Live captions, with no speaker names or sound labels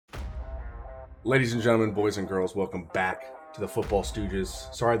Ladies and gentlemen, boys and girls, welcome back to the Football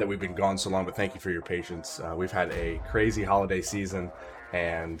Stooges. Sorry that we've been gone so long, but thank you for your patience. We've had a crazy holiday season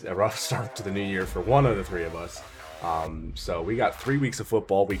and a rough start to the new year for one of the three of us. So we got 3 weeks of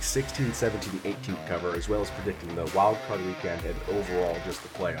football, week 16, 17, 18 to cover, as well as predicting the wild card weekend and overall just the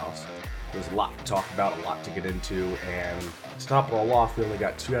playoffs. There's a lot to talk about, a lot to get into, and to top it all off, we only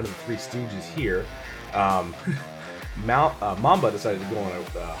got 2 out of the 3 Stooges here. Um, Mamba decided to go on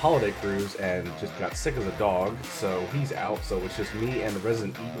a holiday cruise and just got sick as a dog, so he's out. So it's just me and the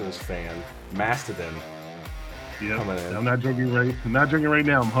resident Eagles fan, Mastodon, Yep. coming in. I'm not drinking right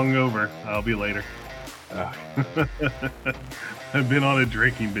now. I'm hungover. I'll be later. I've been on a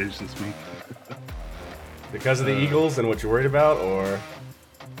drinking binge this week. Because of the Eagles and what you're worried about, or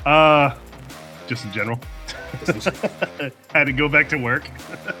just in general. Had to go back to work.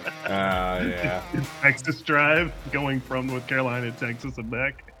 Yeah. Texas drive, going from North Carolina to Texas and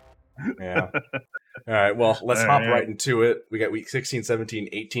back. Yeah. All right, well, let's hop right into it. We got week 16, 17,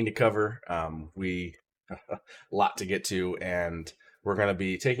 18 to cover. We a lot to get to, and we're going to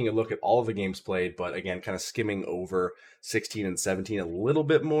be taking a look at all of the games played, but again, kind of skimming over 16 and 17 a little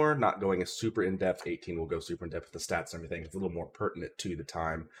bit more, not going as super in-depth. 18 will go super in-depth with the stats and everything. It's a little more pertinent to the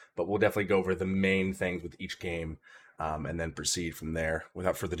time, but we'll definitely go over the main things with each game and then proceed from there.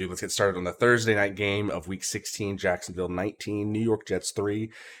 Without further ado, let's get started on the Thursday night game of week 16, Jacksonville 19, New York Jets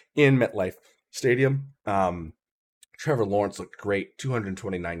 3 in MetLife Stadium. Trevor Lawrence looked great,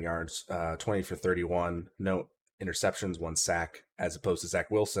 229 yards, 20 for 31, no interceptions, 1 sack, as opposed to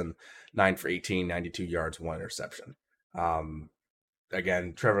Zach Wilson, 9 for 18, 92 yards, 1 interception.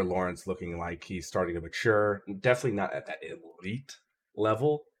 Again, Trevor Lawrence looking like he's starting to mature, definitely not at that elite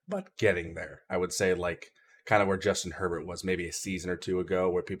level, but getting there. I would say like kind of where Justin Herbert was maybe a season or two ago,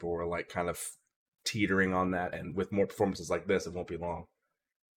 where people were like kind of teetering on that, and with more performances like this, it won't be long.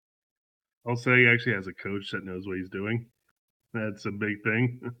 I'll say he actually has a coach that knows what he's doing. That's a big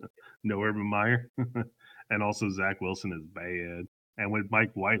thing. No Urban Meyer. And also Zach Wilson is bad. And with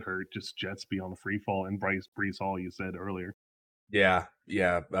Mike White hurt, just Jets be on the free fall. And Brees Hall, you said earlier. Yeah.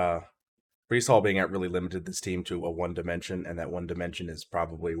 Brees Hall being out really limited this team to a one dimension, and that one dimension is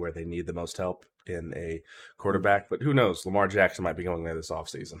probably where they need the most help in a quarterback. But who knows? Lamar Jackson might be going there this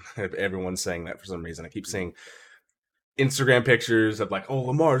offseason. Everyone's saying that for some reason. I keep seeing Instagram pictures of like, oh,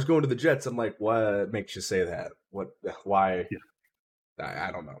 Lamar's going to the Jets. I'm like, what makes you say that? What? Why? Yeah.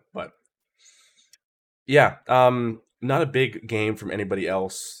 I don't know. But yeah, not a big game from anybody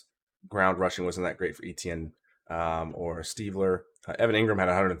else. Ground rushing wasn't that great for Etienne or Steveler. Evan Ingram had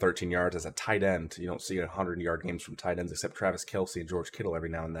 113 yards as a tight end. You don't see 100-yard games from tight ends except Travis Kelce and George Kittle every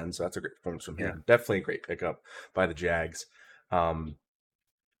now and then. So that's a great performance from him. Definitely a great pickup by the Jags. But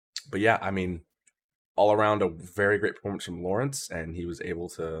yeah, I mean, all around a very great performance from Lawrence, and he was able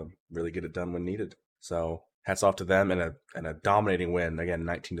to really get it done when needed. So hats off to them, and a dominating win again,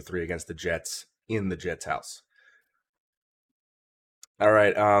 19-3 against the Jets in the Jets' house. All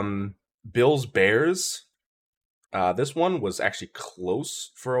right, Bills Bears. This one was actually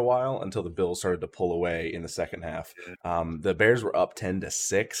close for a while until the Bills started to pull away in the second half. The Bears were up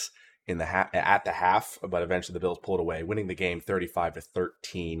 10-6 at the half, but eventually the Bills pulled away, winning the game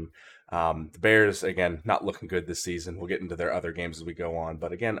 35-13. The Bears, again, not looking good this season. We'll get into their other games as we go on.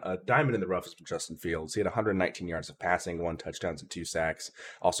 But again, a diamond in the rough is Justin Fields. He had 119 yards of passing, 1 touchdown and 2 sacks.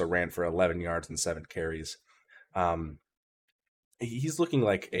 Also ran for 11 yards and 7 carries. He's looking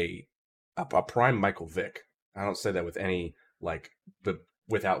like a prime Michael Vick. I don't say that with any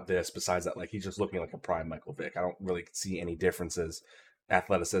without this. Besides that, like he's just looking like a prime Michael Vick. I don't really see any differences.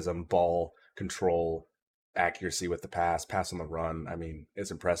 Athleticism, ball control, accuracy with the pass on the run. I mean,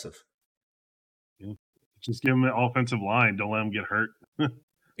 it's impressive. Yeah. Just give him an offensive line. Don't let him get hurt.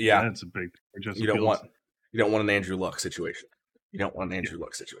 Yeah, that's a big. You don't want an Andrew Luck situation.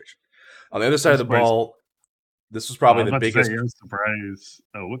 On the other side of the ball, this was probably the biggest. I'm surprised.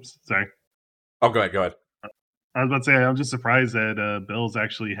 Oh, whoops! Sorry. Oh, go ahead. I was about to say, I'm just surprised that Bills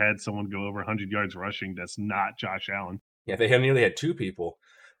actually had someone go over 100 yards rushing. That's not Josh Allen. Yeah, they nearly had 2 people.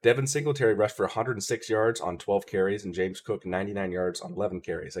 Devin Singletary rushed for 106 yards on 12 carries, and James Cook 99 yards on 11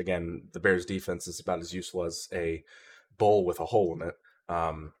 carries. Again, the Bears' defense is about as useful as a bowl with a hole in it.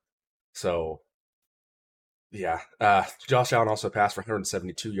 So, yeah. Josh Allen also passed for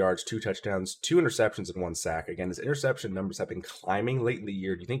 172 yards, 2 touchdowns, 2 interceptions, and 1 sack. Again, his interception numbers have been climbing late in the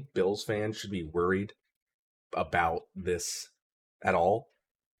year. Do you think Bills fans should be worried about this at all?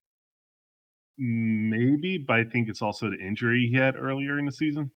 Maybe, but I think it's also the injury he had earlier in the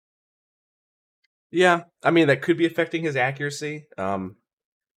season. Yeah, I mean, that could be affecting his accuracy.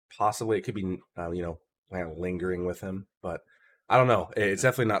 Possibly it could be, kind of lingering with him. But I don't know. It's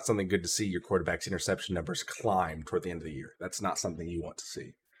definitely not something good to see your quarterback's interception numbers climb toward the end of the year. That's not something you want to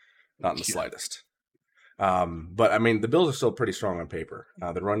see, not in the slightest. But I mean, the Bills are still pretty strong on paper.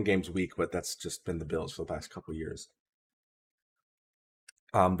 The run game's weak, but that's just been the Bills for the past couple of years.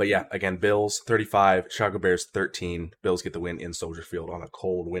 But yeah, again, Bills 35, Chicago Bears 13. Bills get the win in Soldier Field on a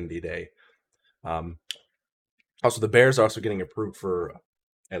cold, windy day. Also, the Bears are also getting approved for,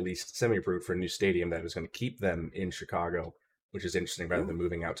 at least semi-approved for a new stadium that is going to keep them in Chicago, which is interesting rather than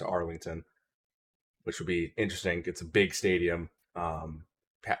moving out to Arlington, which would be interesting. It's a big stadium.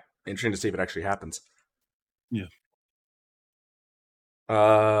 Interesting to see if it actually happens. Yeah.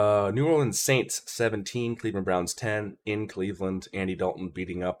 New Orleans Saints 17, Cleveland Browns 10 in Cleveland. Andy Dalton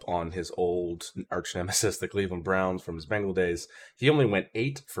beating up on his old arch nemesis, the Cleveland Browns, from his Bengal days. He only went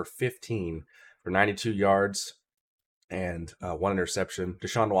 8 for 15 for 92 yards and 1 interception.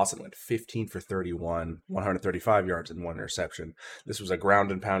 Deshaun Watson went 15 for 31, 135 yards and 1 interception. This was a ground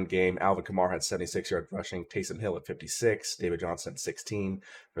and pound game. Alvin Kamara had 76 yards rushing. Taysom Hill at 56. David Johnson at 16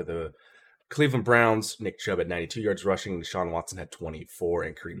 for the Cleveland Browns. Nick Chubb had 92 yards rushing. Deshaun Watson had 24,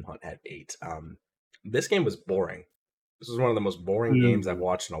 and Kareem Hunt had 8. This game was boring. This was one of the most boring games I've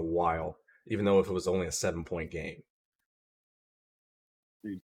watched in a while, even though if it was only a 7-point game.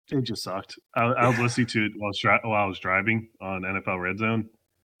 It just sucked. I was listening to it while I was driving on NFL Red Zone.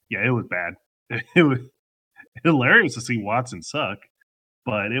 Yeah, it was bad. It was hilarious to see Watson suck,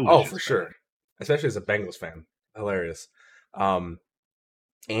 but it was for sure, especially as a Bengals fan, hilarious.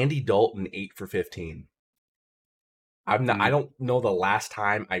 Andy Dalton 8 for 15. I don't know the last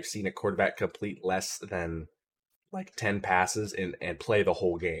time I've seen a quarterback complete less than like 10 passes and play the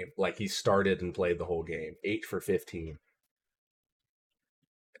whole game. Like he started and played the whole game. 8 for 15.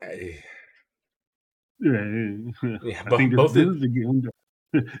 Yeah, I think this is the game.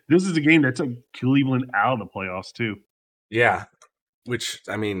 This is the game that took Cleveland out of the playoffs too. Yeah, which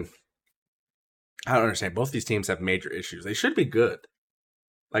I mean, I don't understand. Both these teams have major issues. They should be good.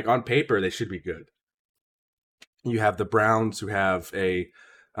 Like on paper, they should be good. You have the Browns, who have a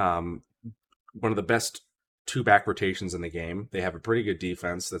one of the best 2-back rotations in the game. They have a pretty good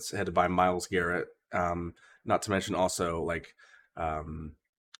defense that's headed by Myles Garrett. Not to mention also like,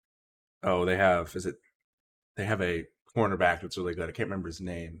 they have a cornerback that's really good. I can't remember his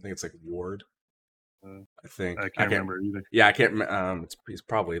name. I think it's like Ward. I think I can't remember either. Yeah, I can't. He's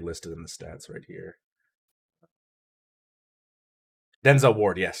probably listed in the stats right here. Denzel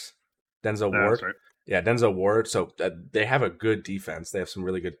Ward, yes, Denzel Ward. That's right. Yeah, Denzel Ward. So they have a good defense. They have some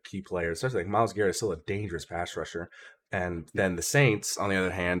really good key players. Especially like Myles Garrett is still a dangerous pass rusher. And then the Saints, on the other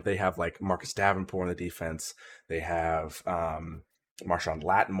hand, they have like Marcus Davenport on the defense. They have Marshawn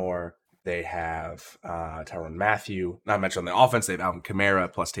Lattimore. They have Tyrann Mathieu. Not mentioned on the offense, they have Alvin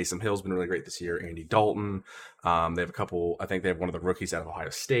Kamara, plus Taysom Hill's been really great this year. Andy Dalton. They have a couple, I think they have one of the rookies out of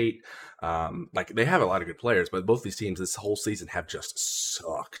Ohio State. Like they have a lot of good players, but both these teams this whole season have just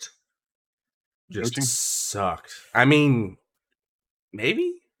sucked. Sucked. I mean,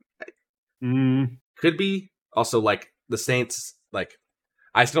 maybe? Could be. Also, like the Saints, like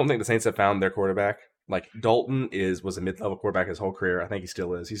I still don't think the Saints have found their quarterback. Like Dalton was a mid-level quarterback his whole career. I think he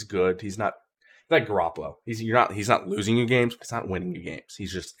still is. He's good. He's not like Garoppolo. He's not losing you games, but he's not winning you games.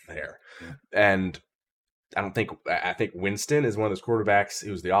 He's just there. Yeah. And I think Winston is one of those quarterbacks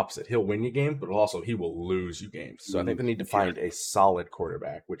who's the opposite. He'll win you games, but also he will lose you games. So I think they need to find a solid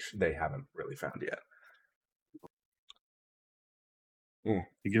quarterback, which they haven't really found yet.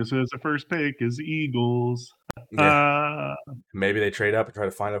 I guess as the first pick is the Eagles. Yeah. Maybe they trade up and try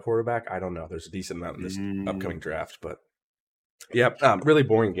to find a quarterback. I don't know. There's a decent amount in this upcoming draft, but really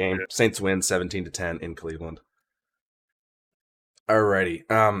boring game. Yeah. Saints win 17-10 in Cleveland. Alrighty.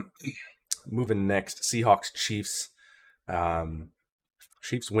 Moving next, Seahawks Chiefs.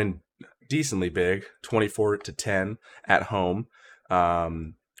 Chiefs win decently big, 24-10 at home.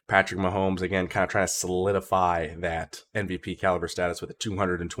 Patrick Mahomes, again, kind of trying to solidify that MVP caliber status with a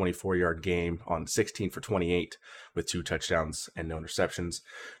 224-yard game on 16 for 28 with 2 touchdowns and no interceptions.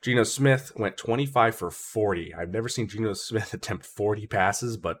 Geno Smith went 25 for 40. I've never seen Geno Smith attempt 40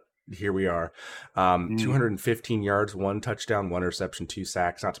 passes, but here we are. 215 yards, 1 touchdown, 1 interception, 2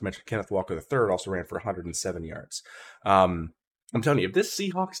 sacks. Not to mention Kenneth Walker III also ran for 107 yards. I'm telling you, if this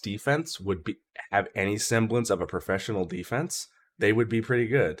Seahawks defense would have any semblance of a professional defense, they would be pretty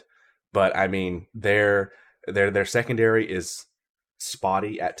good. But I mean, their secondary is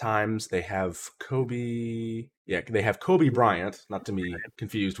spotty at times. They have Kobe Bryant, not to be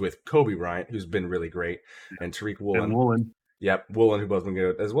confused with Kobe Bryant, who's been really great, and Tariq Woolen. Yep, Woolen, who both been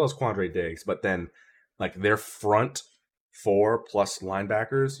good, as well as Quandre Diggs. But then, like, their front 4 plus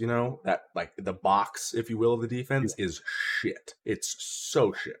linebackers, that like the box, if you will, of the defense is shit. It's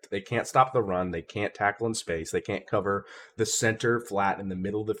so shit. They can't stop the run. They can't tackle in space. They can't cover the center flat in the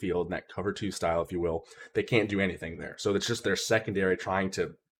middle of the field in that cover 2 style, if you will. They can't do anything there. So it's just their secondary trying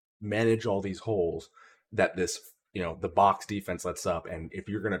to manage all these holes that this, the box defense lets up. And if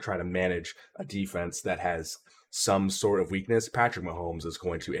you're going to try to manage a defense that has some sort of weakness, Patrick Mahomes is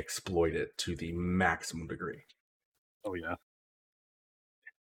going to exploit it to the maximum degree. Oh, yeah.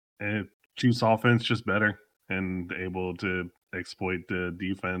 And Chiefs offense just better and able to exploit the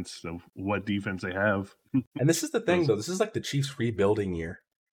defense of what defense they have. And this is the thing, though. This is like the Chiefs' rebuilding year,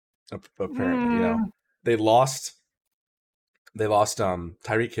 apparently. They lost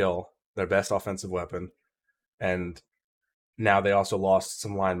Tyreek Hill, their best offensive weapon, and now they also lost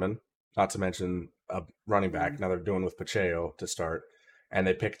some linemen, not to mention a running back. Now they're doing with Pacheco to start, and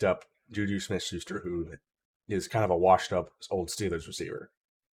they picked up Juju Smith-Schuster, who is kind of a washed-up old Steelers receiver.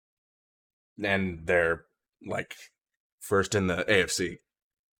 And they're like first in the AFC.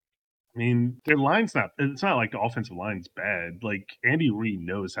 I mean, their line's it's not like the offensive line's bad. Like Andy Reid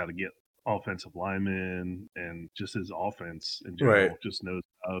knows how to get offensive linemen, and just his offense in general just knows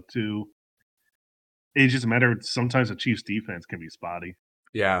how to. It's just a matter of sometimes the Chiefs defense can be spotty.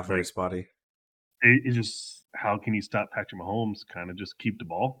 Yeah, very spotty. It's just how can you stop Patrick Mahomes? Kind of just keep the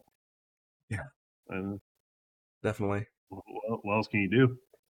ball. Yeah, definitely. What else can you do?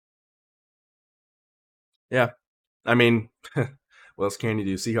 Yeah, I mean, what else can you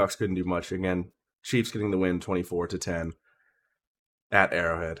do? Seahawks couldn't do much. Again, Chiefs getting the win 24-10 at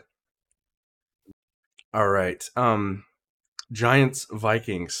Arrowhead. All right. Giants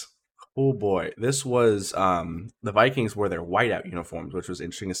Vikings. Oh boy. This was the Vikings wore their whiteout uniforms, which was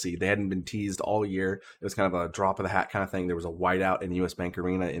interesting to see. They hadn't been teased all year. It was kind of a drop of the hat kind of thing. There was a whiteout in US Bank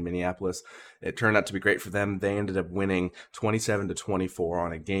Arena in Minneapolis. It turned out to be great for them. They ended up winning 27-24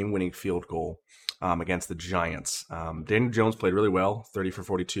 on a game-winning field goal against the Giants. Daniel Jones played really well, 30 for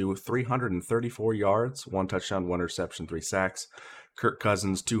 42, 334 yards, 1 touchdown, 1 interception, 3 sacks. Kirk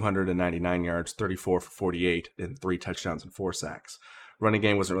Cousins, 299 yards, 34 for 48, and 3 touchdowns and 4 sacks. Running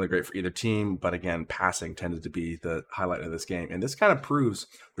game wasn't really great for either team, but again, passing tended to be the highlight of this game. And this kind of proves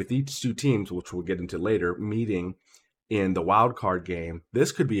with each two teams, which we'll get into later, meeting in the wild card game,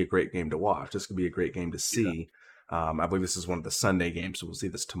 this could be a great game to watch. This could be a great game to see. Yeah. I believe this is one of the Sunday games, so we'll see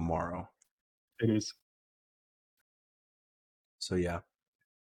this tomorrow. It is. So, yeah.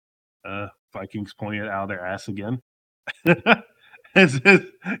 Vikings pulling it out of their ass again. They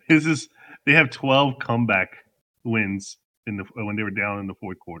have 12 comeback wins when they were down in the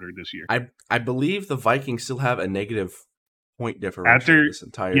fourth quarter this year. I believe the Vikings still have a negative point differential this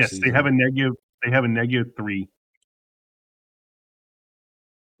entire season. Yes, they have a -3.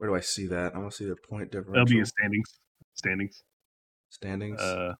 Where do I see that? I want to see the point differential. That'll be in standings.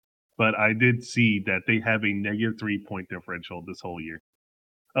 But I did see that they have a -3 point differential this whole year.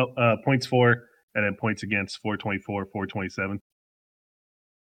 Points for, and then points against 424, 427.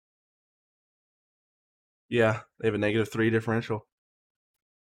 Yeah, they have a -3 differential.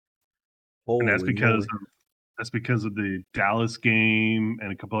 Holy, and that's because of the Dallas game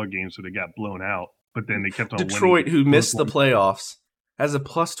and a couple other games where they got blown out, but then they kept on winning. Detroit, who missed the playoffs, has a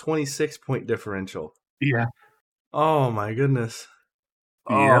 +26 point differential. Yeah. Oh my goodness.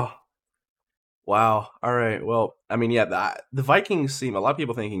 Oh. Yep. Wow. All right. Well, I mean, yeah, the Vikings seem, a lot of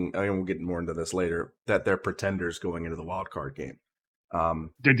people thinking, and we'll get more into this later, that they're pretenders going into the wild card game.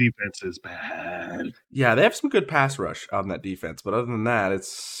 Their defense is bad. Yeah, they have some good pass rush on that defense, but other than that, it's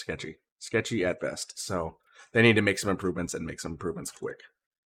sketchy at best. So they need to make some improvements and make some improvements quick.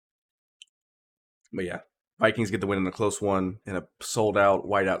 But yeah, Vikings get the win in a close one in a sold-out,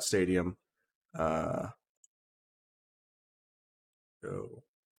 whiteout stadium. You're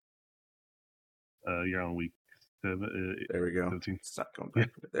on week 7. There we go. 17. It's not going back.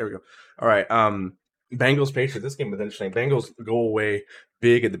 Yeah. There we go. All right. Bengals Patriots. This game was interesting. Bengals go away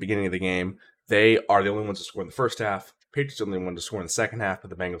big at the beginning of the game. They are the only ones to score in the first half. Patriots are the only one to score in the second half, but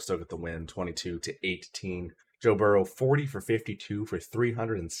the Bengals still get the win, 22-18. Joe Burrow, 40 for 52 for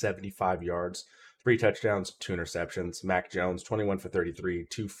 375 yards, 3 touchdowns, 2 interceptions. Mac Jones, 21 for 33,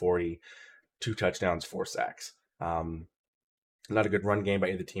 240, 2 touchdowns, 4 sacks. Not a good run game by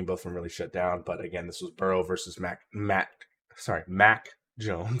either team. Both of them really shut down. But again, this was Burrow versus Mac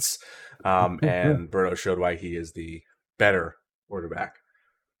Jones. And Burrow showed why he is the better quarterback.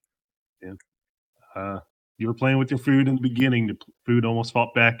 Yeah. You were playing with your food in the beginning. The food almost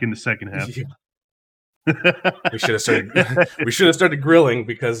fought back in the second half. Yeah. We should have started grilling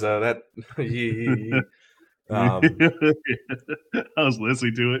because that. I was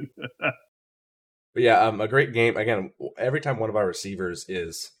listening to it. But yeah, a great game. Again, every time one of our receivers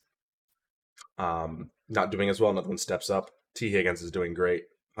is not doing as well, another one steps up. T. Higgins is doing great.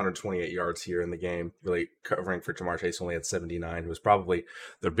 128 yards here in the game, really covering for Jamar Chase. Only had 79. It was probably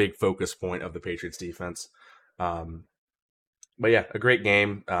the big focus point of the Patriots defense. But yeah, a great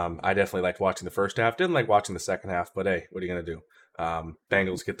game. I definitely liked watching the first half. Didn't like watching the second half, but hey, what are you gonna do?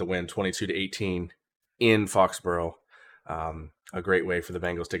 Bengals get the win, 22-18 in Foxborough. A great way for the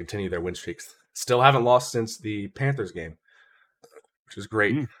Bengals to continue their win streaks. Still haven't lost since the Panthers game, which is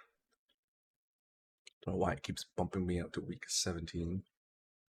great. Don't know why it keeps bumping me out to week 17.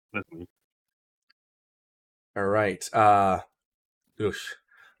 That's me. All right.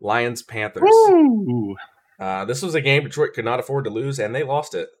 Lions Panthers. This was a game Detroit could not afford to lose, and they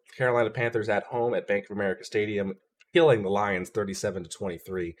lost it. Carolina Panthers at home at Bank of America Stadium, killing the Lions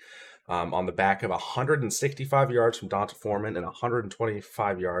 37-23 on the back of 165 yards from Donta Foreman and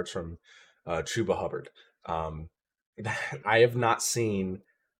 125 yards from Chuba Hubbard. I have not seen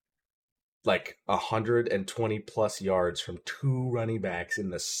like 120 plus yards from two running backs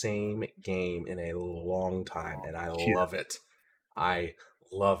in the same game in a long time, and I love it. I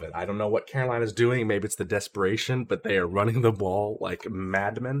love it. I don't know what Carolina's doing. Maybe it's the desperation, but they are running the ball like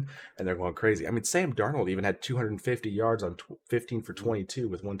madmen, and they're going crazy. I mean, Sam Darnold even had 250 yards on 15 for 22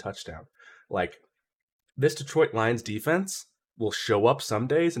 with one touchdown. Like, this Detroit Lions defense will show up some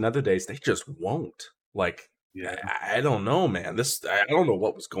days, and other days they just won't. Like, Yeah. I don't know, man. I don't know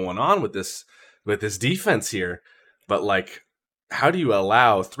what was going on with this defense here, but like, how do you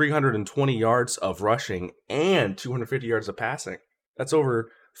allow 320 yards of rushing and 250 yards of passing? That's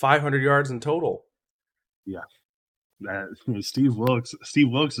over 500 yards in total. Yeah. Steve Wilkes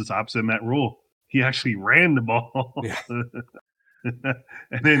is opposite in that rule. He actually ran the ball. Yeah.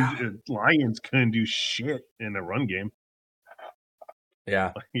 And then Lions couldn't do shit in the run game.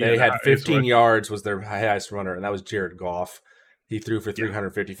 Yeah. They had 15 yards was their highest runner, and that was Jared Goff. He threw for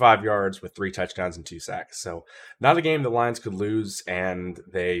 355 yards with 3 touchdowns and 2 sacks. So not a game the Lions could lose, and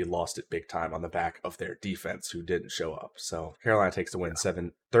they lost it big time on the back of their defense, who didn't show up. So Carolina takes the win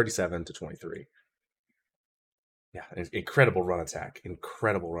 37-23. Yeah, incredible run attack.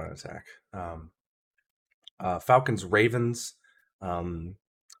 Falcons Ravens.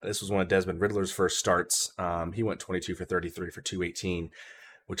 This was one of Desmond Riddler's first starts. He went 22 for 33 for 218,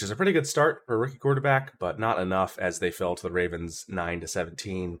 which is a pretty good start for a rookie quarterback, but not enough as they fell to the Ravens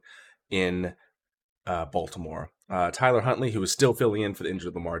 9-17 in Baltimore. Tyler Huntley, who was still filling in for the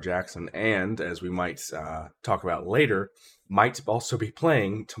injured Lamar Jackson, and as we might talk about later, might also be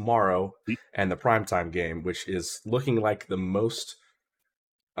playing tomorrow and the primetime game, which is looking like the most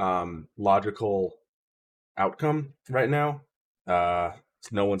logical outcome right now.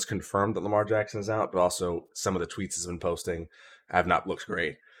 No one's confirmed that Lamar Jackson is out, but also some of the tweets he's been posting have not looked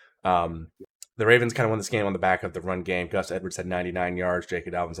great. The Ravens kind of won this game on the back of the run game. Gus Edwards had 99 yards,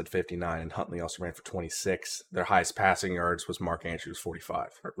 Jacob Dalvin had 59, and Huntley also ran for 26. Their highest passing yards was Mark Andrews,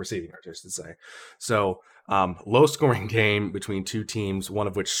 45, or receiving yards, I should say. So, low-scoring game between two teams, one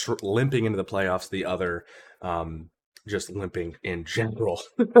of which limping into the playoffs, the other just limping in general.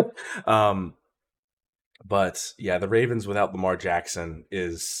 But yeah, the Ravens without Lamar Jackson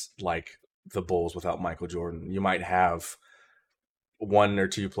is like the Bulls without Michael Jordan. You might have one or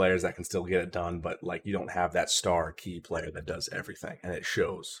two players that can still get it done, but like you don't have that star key player that does everything, and it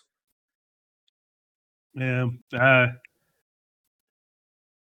shows. Yeah.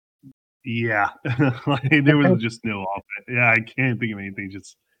 Yeah. Like, there was just no offense. Yeah, I can't think of anything.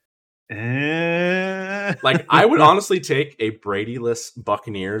 Just like I would honestly take a Brady-less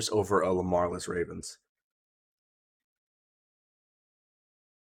Buccaneers over a Lamar-less Ravens.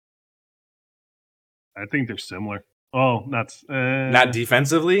 I think they're similar. Oh, that's not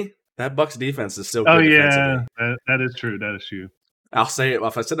defensively. That Bucs defense is still good. Oh yeah, that is true. That is true. I'll say it.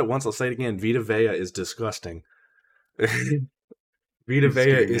 If I said it once, I'll say it again. Vita Vea is disgusting. Vita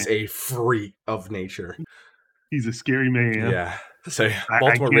Vea is a freak of nature. He's a scary man. Yeah. So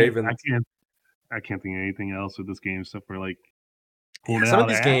Baltimore Ravens. I can't think of anything else with this game except for like some of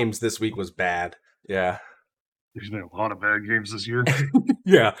these games this week was bad. Yeah. There's been a lot of bad games this year.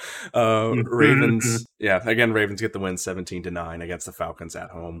 Yeah. Ravens. Yeah. Again, Ravens get the win 17-9 against the Falcons at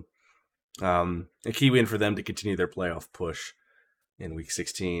home. A key win for them to continue their playoff push in week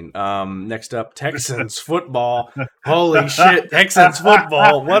 16. Next up, Texans football. Holy shit, Texans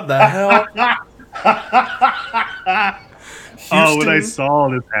football. What the hell? Houston, when I saw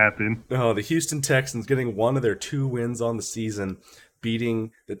this happen. Oh, the Houston Texans getting one of their 2 wins on the season,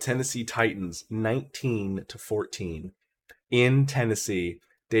 beating the Tennessee Titans 19-14 in Tennessee.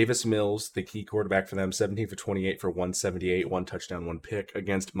 Davis Mills, the key quarterback for them, 17 for 28 for 178, 1 touchdown, 1 pick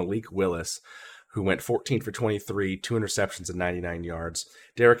against Malik Willis, who went 14 for 23, 2 interceptions and 99 yards.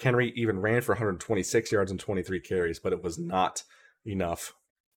 Derrick Henry even ran for 126 yards and 23 carries, but it was not enough.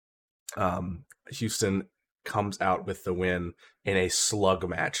 Houston comes out with the win in a slug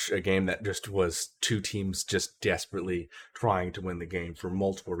match, a game that just was two teams just desperately trying to win the game for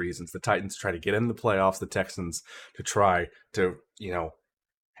multiple reasons. The Titans try to get in the playoffs, the Texans to try to,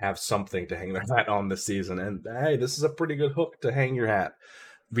 have something to hang their hat on this season. And hey, this is a pretty good hook to hang your hat.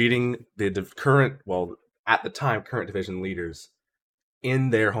 Beating the at the time, current division leaders in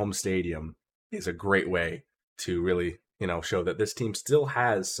their home stadium is a great way to really, show that this team still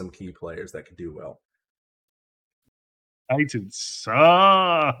has some key players that can do well. Titans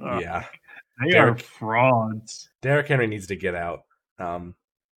suck. Yeah. They are frauds. Derrick Henry needs to get out.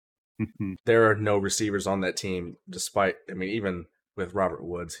 There are no receivers on that team, despite, even with Robert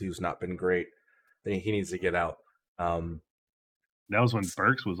Woods, who's not been great. He needs to get out. That was when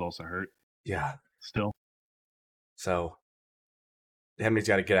Burks was also hurt. Yeah. Still. So Henry's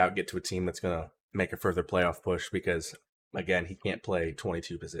got to get out, get to a team that's going to make a further playoff push because, again, he can't play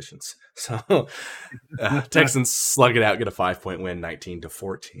 22 positions. So Texans slug it out, get a 5-point win,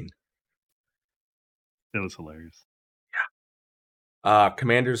 19-14. That was hilarious. Yeah.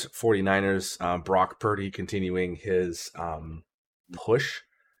 Commanders, 49ers, Brock Purdy continuing his push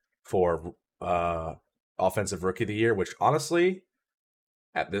for offensive rookie of the year, which honestly,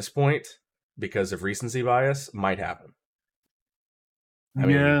 at this point, because of recency bias, might happen. I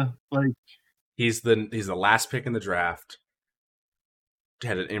mean, he's the last pick in the draft,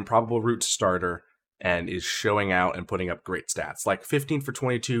 had an improbable route to starter, and is showing out and putting up great stats. Like 15 for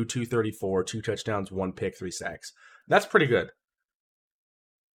 22, 234, 2 touchdowns, 1 pick, 3 sacks. That's pretty good.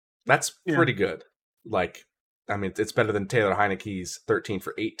 That's pretty good. It's better than Taylor Heineke's 13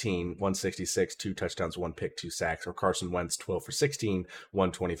 for 18, 166, 2 touchdowns, 1 pick, 2 sacks, or Carson Wentz 12 for 16,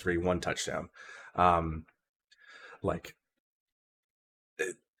 123, 1 touchdown.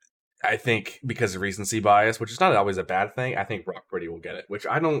 I think because of recency bias, which is not always a bad thing, I think Brock Purdy will get it, which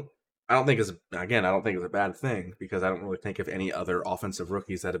I don't think is a bad thing because I don't really think of any other offensive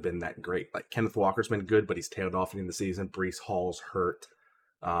rookies that have been that great. Like Kenneth Walker's been good, but he's tailed off in the season. Breece Hall's hurt.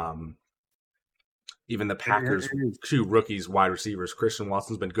 Even the Packers' 2 rookies, wide receivers, Christian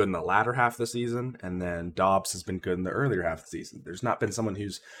Watson's been good in the latter half of the season, and then Dobbs has been good in the earlier half of the season. There's not been someone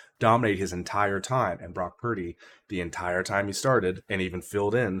who's dominated his entire time, and Brock Purdy, the entire time he started and even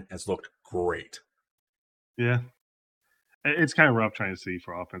filled in, has looked great. Yeah. It's kind of rough trying to see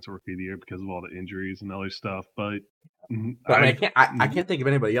for offensive rookie of the year because of all the injuries and other stuff, but I can't think of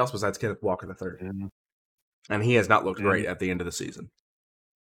anybody else besides Kenneth Walker III. Yeah. And he has not looked great at the end of the season.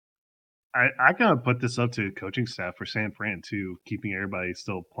 I kind of put this up to the coaching staff for San Fran too, keeping everybody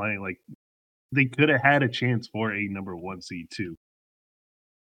still playing. Like they could have had a chance for a number 1 seed too,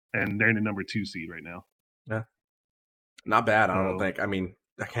 and they're in the number 2 seed right now. Yeah, not bad. I don't think.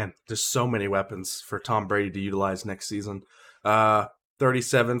 Again, there's so many weapons for Tom Brady to utilize next season.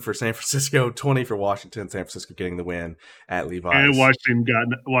 37 for San Francisco, 20 for Washington. San Francisco getting the win at Levi's. And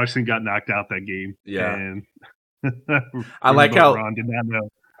Washington got knocked out that game. Yeah, and I like how Ron did not know.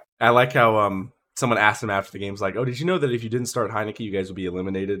 I like how someone asked him after the game, like, "Oh, did you know that if you didn't start Heineke, you guys would be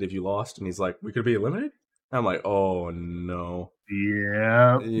eliminated if you lost?" And he's like, "We could be eliminated?" I'm like, "Oh no."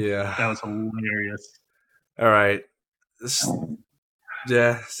 Yeah. That was hilarious. All right.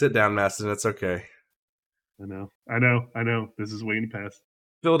 Yeah, sit down, Maston. It's okay. I know. This is waiting to pass.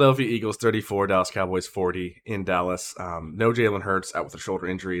 Philadelphia Eagles 34, Dallas Cowboys 40 in Dallas. No Jalen Hurts, out with a shoulder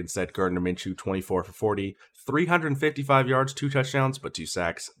injury. Instead, Gardner Minshew 24 for 40, 355 yards, 2 touchdowns, but 2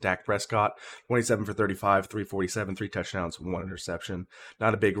 sacks. Dak Prescott 27 for 35, 347, 3 touchdowns, 1 interception.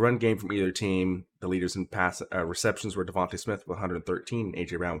 Not a big run game from either team. The leaders in pass receptions were Devontae Smith with 113,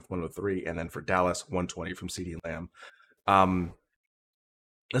 AJ Brown with 103, and then for Dallas 120 from CeeDee Lamb.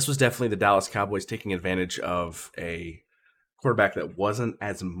 This was definitely the Dallas Cowboys taking advantage of a quarterback that wasn't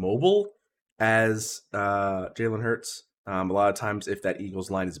as mobile as Jalen Hurts. A lot of times if that Eagles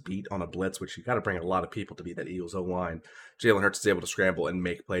line is beat on a blitz, which you got to bring a lot of people to beat that Eagles O-line, Jalen Hurts is able to scramble and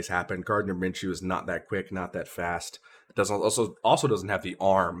make plays happen. Gardner Minshew is not that quick, not that fast. Also doesn't have the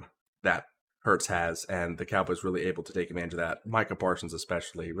arm that Hurts has, and the Cowboys really able to take advantage of that. Micah Parsons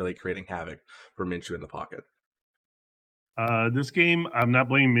especially really creating havoc for Minshew in the pocket. This game, I'm not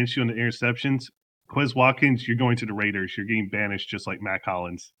blaming Minshew on the interceptions. Quez Watkins, you're going to the Raiders. You're getting banished just like Matt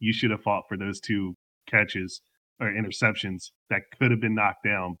Collins. You should have fought for those 2 catches or interceptions that could have been knocked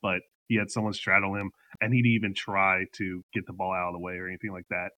down, but he had someone straddle him, and he didn't even try to get the ball out of the way or anything like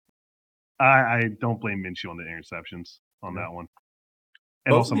that. I don't blame Minshew on the interceptions on that one.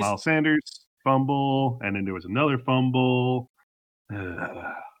 And also Miles Sanders, fumble, and then there was another fumble.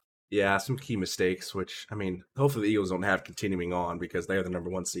 Yeah, some key mistakes, which, I mean, hopefully the Eagles don't have continuing on because they are the number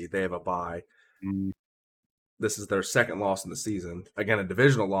 1 seed. They have a bye. Mm. This is their second loss in the season. Again, a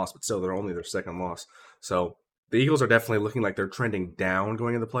divisional loss, but still they're only their second loss. So the Eagles are definitely looking like they're trending down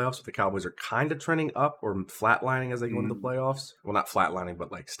going into the playoffs. But the Cowboys are kind of trending up or flatlining as they go into the playoffs. Well, not flatlining, but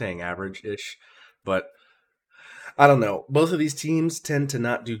like staying average-ish. But I don't know. Both of these teams tend to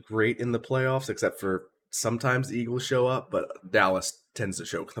not do great in the playoffs, except for sometimes the Eagles show up, but Dallas tends to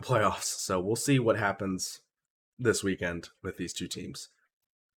choke in the playoffs. So we'll see what happens this weekend with these two teams.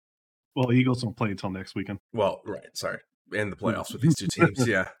 Well, Eagles don't play until next weekend. Well, right, sorry. In the playoffs with these two teams,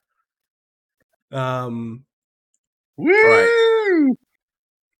 yeah. Woo! All right.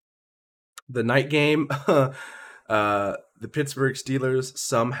 The night game, the Pittsburgh Steelers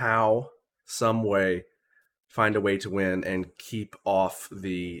somehow, some way, find a way to win and keep off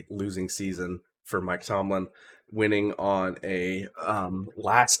the losing season for Mike Tomlin, winning on a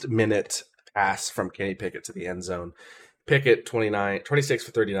last-minute pass from Kenny Pickett to the end zone. Pickett, 26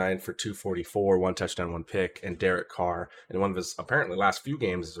 for 39 for 244, 1 touchdown, 1 pick, and Derek Carr, in one of his apparently last few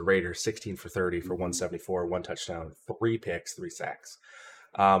games as a Raider, 16 for 30 for 174, 1 touchdown, 3 picks, 3 sacks.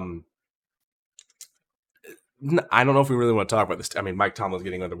 I don't know if we really want to talk about this. I mean, Mike Tomlin's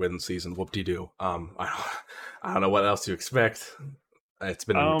getting another win season. Whoop-de-doo. I don't know what else to expect. It's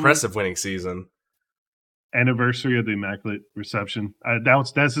been an impressive winning season. Anniversary of the Immaculate Reception.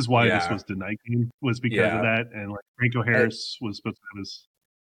 This is why this was the night game, was because of that. And like Franco Harris was supposed to have his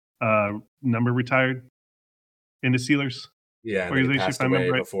number retired in the Steelers. Yeah, and he passed away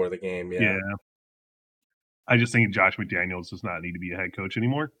before the game. Yeah. I just think Josh McDaniels does not need to be a head coach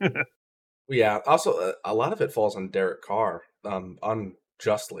anymore. Yeah. Also, a lot of it falls on Derek Carr,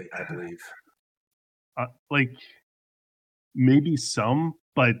 unjustly, I believe. Like maybe some,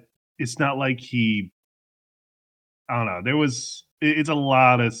 but it's not like he. I don't know. It's a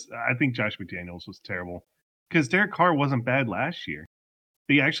lot of. I think Josh McDaniels was terrible because Derek Carr wasn't bad last year.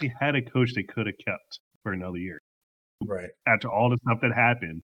 They actually had a coach they could have kept for another year. Right. After all the stuff that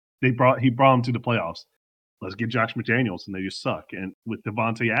happened, he brought him to the playoffs. Let's get Josh McDaniels, and they just suck. And with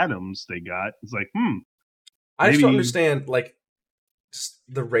Devontae Adams, it's like, I just don't understand. Like,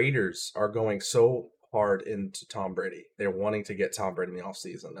 the Raiders are going so hard into Tom Brady. They're wanting to get Tom Brady in the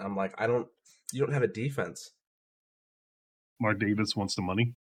offseason. I'm like, you don't have a defense. Mark Davis wants the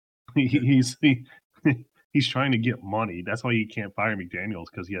money. He's trying to get money. That's why he can't fire McDaniels,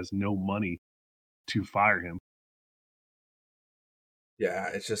 because he has no money to fire him. Yeah,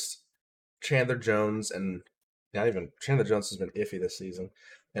 it's just Chandler Jones and not even Chandler Jones has been iffy this season.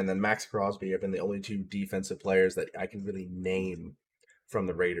 And then Max Crosby have been the only two defensive players that I can really name from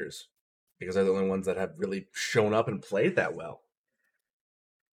the Raiders because they're the only ones that have really shown up and played that well.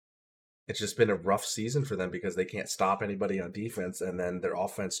 It's just been a rough season for them because they can't stop anybody on defense, and then their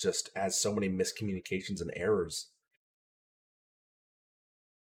offense just has so many miscommunications and errors.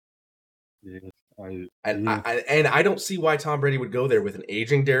 I don't see why Tom Brady would go there with an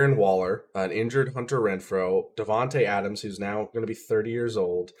aging Darren Waller, an injured Hunter Renfrow, Devontae Adams, who's now going to be 30 years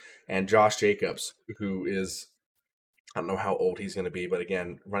old, and Josh Jacobs, who is, I don't know how old he's going to be, but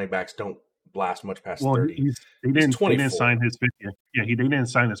again, running backs don't last much past 30. He didn't sign his 5th year. Yeah, he didn't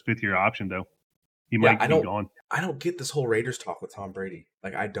sign his 5th year option, though. He might be gone. I don't get this whole Raiders talk with Tom Brady.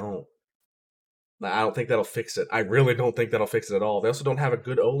 Like, I don't think that'll fix it. I really don't think that'll fix it at all. They also don't have a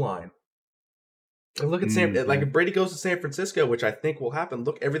good O-line. Look at like if Brady goes to San Francisco, which I think will happen.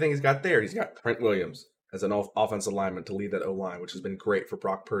 Look, everything he's got there. He's got Trent Williams as an offensive lineman to lead that O-line, which has been great for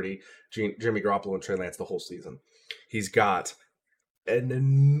Brock Purdy, Jimmy Garoppolo, and Trey Lance the whole season. He's got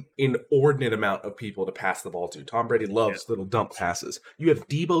an inordinate amount of people to pass the ball to. Tom Brady loves little dump passes. You have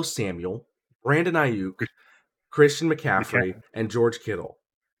Deebo Samuel, Brandon Ayuk, Christian McCaffrey, and George Kittle.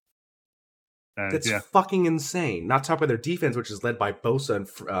 That's fucking insane. Not to talk about their defense, which is led by Bosa and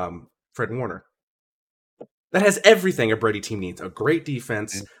Fred Warner. That has everything a Brady team needs. A great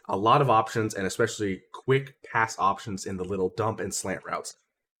defense, a lot of options, and especially quick pass options in the little dump and slant routes.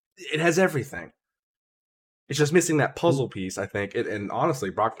 It has everything. It's just missing that puzzle piece, I think. And honestly,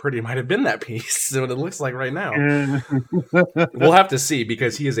 Brock Purdy might have been that piece, what it looks like right now. We'll have to see,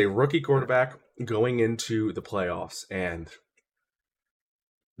 because he is a rookie quarterback going into the playoffs, and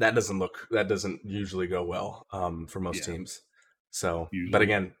that doesn't usually go well for most teams. So, usually. But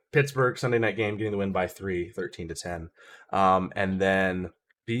again, Pittsburgh Sunday night game getting the win by 3, 13-10. And then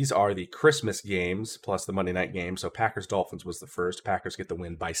these are the Christmas games plus the Monday night game. So Packers Dolphins was the first. Packers get the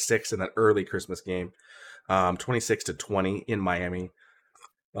win by 6 in that early Christmas game, 26-20 in Miami.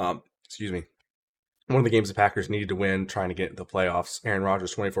 Excuse me. One of the games the Packers needed to win, trying to get into the playoffs. Aaron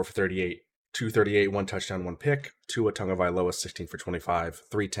Rodgers 24 for 38, 238, 1 touchdown, 1 pick. Tua Tagovailoa, 16 for 25,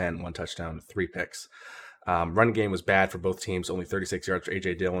 310, 1 touchdown, 3 picks. Run game was bad for both teams, only 36 yards for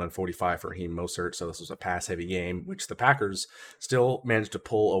A.J. Dillon and 45 for Raheem Mostert, so this was a pass-heavy game, which the Packers still managed to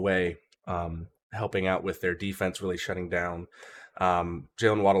pull away, helping out with their defense really shutting down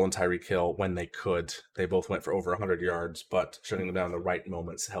Jalen Waddle and Tyreek Hill when they could. They both went for over 100 yards, but shutting them down in the right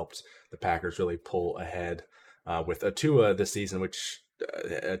moments helped the Packers really pull ahead with Tua this season, which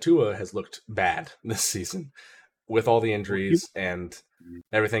Tua has looked bad this season. With all the injuries and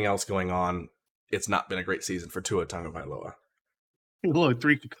everything else going on, it's not been a great season for Tua Tagovailoa. Look,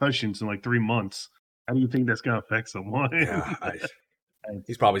 3 concussions in like 3 months. How do you think that's going to affect someone? Yeah,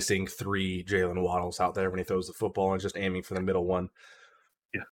 he's probably seeing 3 Jalen Waddles out there when he throws the football and just aiming for the middle one.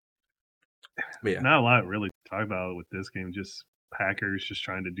 Yeah. But yeah. Not a lot really to talk about with this game. Just Packers just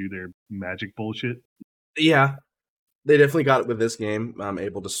trying to do their magic bullshit. Yeah. They definitely got it with this game,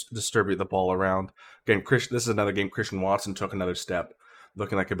 able to distribute the ball around. Again, this is another game Christian Watson took another step,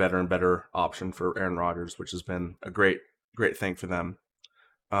 looking like a better and better option for Aaron Rodgers, which has been a great thing for them.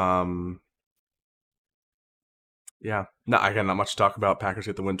 Yeah. Again, not much to talk about. Packers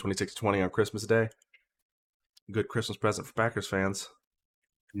get the win 26-20 on Christmas Day. Good Christmas present for Packers fans.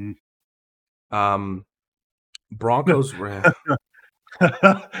 Broncos were...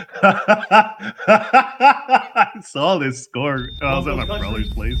 I saw this score. I was at my brother's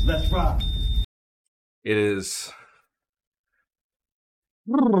place. Let's rock. It is...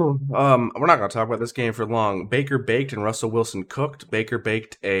 we're not going to talk about this game for long. Baker baked and Russell Wilson cooked. Baker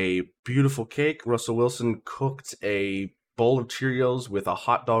baked a beautiful cake. Russell Wilson cooked a bowl of Cheerios with a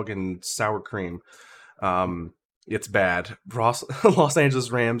hot dog and sour cream. It's bad. Los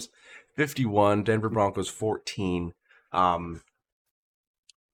Angeles Rams 51, Denver Broncos 14.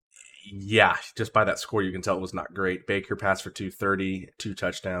 Yeah, just by that score, you can tell it was not great. Baker passed for 230, 2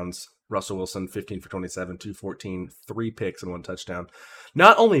 touchdowns. Russell Wilson, 15 for 27, 214, 3 picks and 1 touchdown.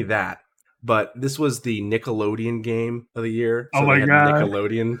 Not only that, but this was the Nickelodeon game of the year. So my God.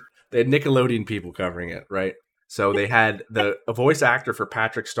 They had Nickelodeon people covering it, right? So they had a voice actor for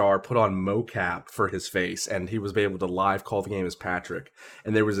Patrick Starr put on mocap for his face, and he was able to live call the game as Patrick.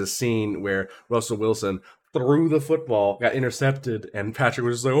 And there was a scene where Russell Wilson threw the football, got intercepted, and Patrick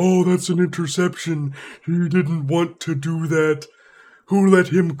was just like, "Oh, that's an interception. He didn't want to do that. Who let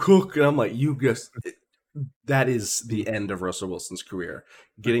him cook?" And I'm like, that is the end of Russell Wilson's career.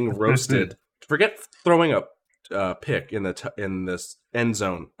 Getting roasted. Forget throwing a pick in this end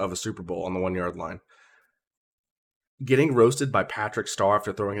zone of a Super Bowl on the 1-yard line. Getting roasted by Patrick Starr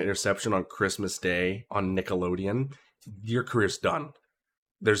after throwing an interception on Christmas Day on Nickelodeon, your career's done.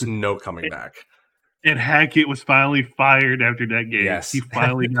 There's no coming back. And Hackett was finally fired after that game. Yes. He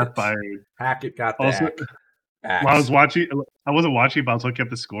finally got fired. Hackett got the While I wasn't watching, but I was looking up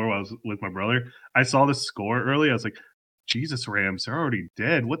the score while I was with my brother. I saw the score early. I was like, Jesus, Rams, they're already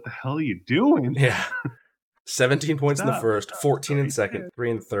dead. What the hell are you doing? Yeah. 17 points in the first, 14 in the second,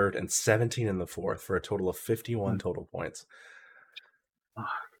 3 in the third, and 17 in the fourth for a total of 51 total points.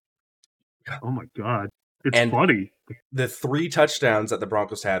 Oh my God. It's funny. The 3 touchdowns that the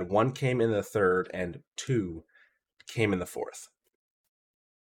Broncos had, 1 came in the third and 2 came in the fourth.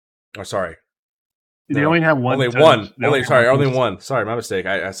 Oh, sorry. They only have one. Only one. Only one. Sorry, my mistake.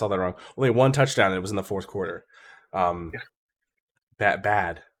 I saw that wrong. Only 1 touchdown, and it was in the fourth quarter. Bad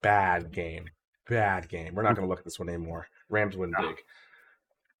game. Bad game. We're not going to look at this one anymore. Rams win big.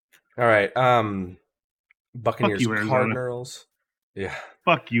 All right. Buccaneers, Cardinals. Yeah.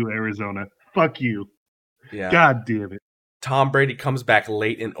 Fuck you, Arizona. Fuck you. Yeah. God damn it. Tom Brady comes back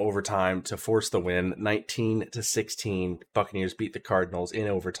late in overtime to force the win. 19-16. Buccaneers beat the Cardinals in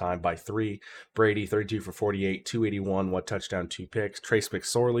overtime by 3. Brady, 32 for 48, 281, 1 touchdown, 2 picks. Trace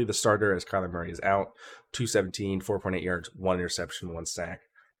McSorley, the starter, as Kyler Murray is out. 217, 4.8 yards, 1 interception, 1 sack.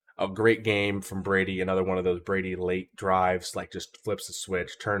 A great game from Brady. Another one of those Brady late drives, like just flips the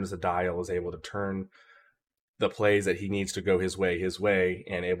switch, turns the dial, is able to turn the plays that he needs to go his way,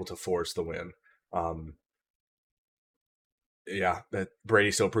 and able to force the win. Yeah, that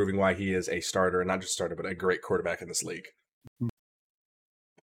Brady's still proving why he is a starter, and not just starter, but a great quarterback in this league.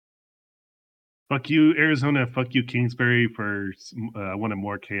 Fuck you, Arizona. Fuck you, Kingsbury, for wanting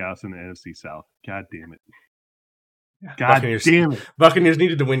more chaos in the NFC South. God damn it. God damn it. Buccaneers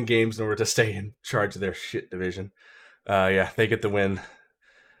needed to win games in order to stay in charge of their shit division. Yeah, they get the win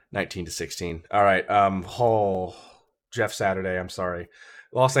 19-16. All right. Jeff Saturday, I'm sorry.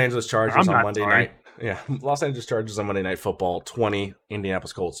 Los Angeles Chargers on Monday night. Yeah, Los Angeles Chargers on Monday Night Football, 20.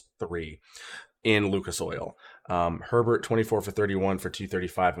 Indianapolis Colts, 3 in Lucas Oil. Herbert, 24 for 31 for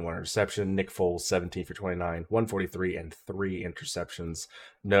 235 and 1 interception. Nick Foles, 17 for 29, 143 and 3 interceptions.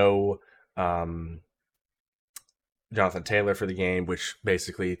 No Jonathan Taylor for the game, which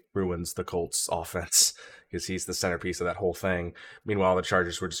basically ruins the Colts offense because he's the centerpiece of that whole thing. Meanwhile, the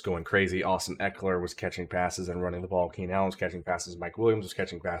Chargers were just going crazy. Austin Eckler was catching passes and running the ball. Keenan Allen was catching passes. Mike Williams was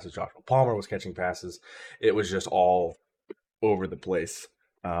catching passes. Joshua Palmer was catching passes. It was just all over the place.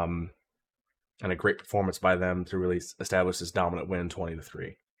 And a great performance by them to really establish this dominant win,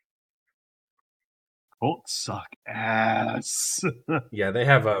 20-3. Colts suck ass. Yeah, they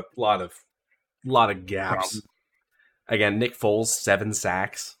have a lot of gaps. Problem. Again, Nick Foles, 7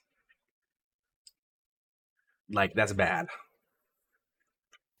 sacks. Like, that's bad.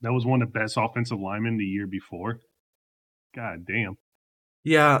 That was one of the best offensive linemen the year before. God damn.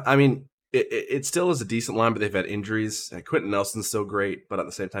 Yeah, I mean, it still is a decent line, but they've had injuries. Quentin Nelson's still great, but at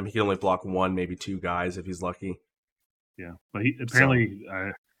the same time, he can only block 1, maybe 2 guys if he's lucky. Yeah, but he apparently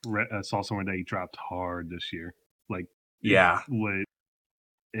I saw somewhere that he dropped hard this year. Like, yeah,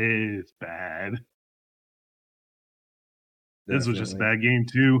 it's bad. Definitely. This was just a bad game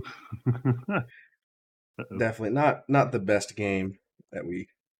too. Definitely not the best game that we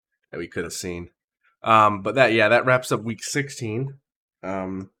could have seen. But that wraps up week 16.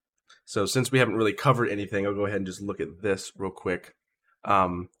 So since we haven't really covered anything, I'll go ahead and just look at this real quick.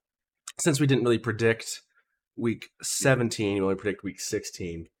 Since we didn't really predict week 17, we only predict week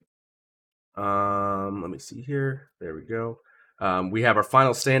 16. Let me see here. There we go. We have our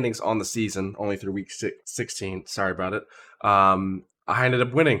final standings on the season only through week 16. Sorry about it. I ended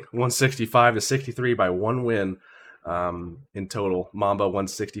up winning 165-63 by 1 win in total. Mamba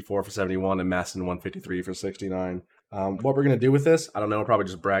 164 for 71 and Masson 153 for 69. What we're going to do with this, I don't know, probably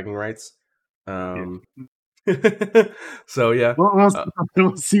just bragging rights. So, yeah.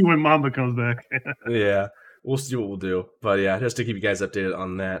 We'll see when Mamba comes back. Yeah, we'll see what we'll do. But, yeah, just to keep you guys updated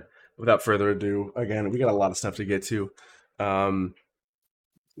on that. Without further ado, again, we got a lot of stuff to get to. 17.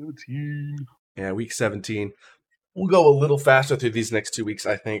 Yeah, week 17. We'll go a little faster through these next 2 weeks,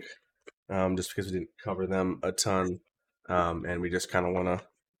 I think, just because we didn't cover them a ton. And we just kind of want to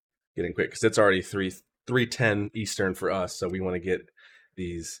get in quick because it's already 3:10 Eastern for us, so we want to get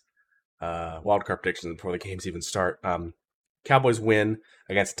these wildcard predictions before the games even start. Cowboys win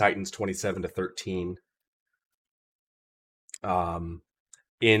against the Titans 27-13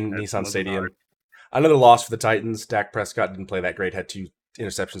 in Nissan Stadium. Another loss for the Titans. Dak Prescott didn't play that great, had 2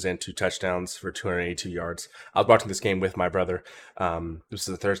 interceptions and 2 touchdowns for 282 yards. I was watching this game with my brother. This is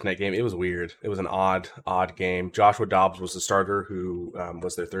a Thursday night game. It was weird. It was an odd game. Joshua Dobbs was the starter who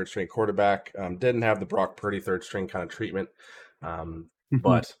was their third-string quarterback. Didn't have the Brock Purdy third-string kind of treatment.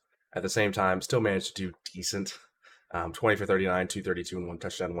 But at the same time, still managed to do decent. 20 for 39, 232, and 1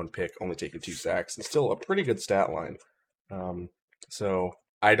 touchdown, 1 pick, only taking 2 sacks. It's still a pretty good stat line. So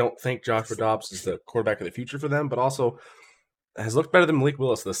I don't think Joshua Dobbs is the quarterback of the future for them, but also has looked better than Malik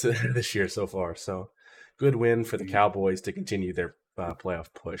Willis this year so far. So good win for the Cowboys to continue their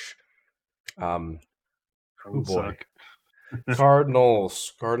playoff push. Oh boy.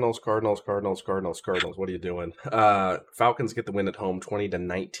 Cardinals. What are you doing? Falcons get the win at home,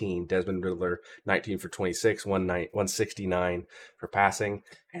 20-19. Desmond Riddler, 19 for 26, 169 for passing.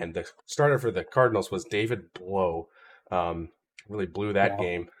 And the starter for the Cardinals was David Blow. Really blew that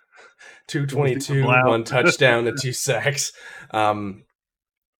game. 222, 1 touchdown, and 2 sacks. I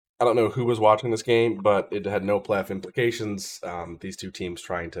don't know who was watching this game, but it had no playoff implications. These two teams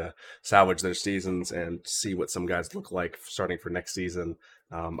trying to salvage their seasons and see what some guys look like starting for next season.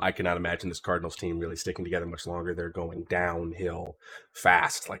 I cannot imagine this Cardinals team really sticking together much longer. They're going downhill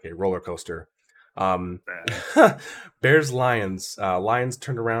fast, like a roller coaster. Bears-Lions. Lions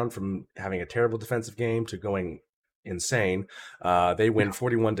turned around from having a terrible defensive game to going insane. They win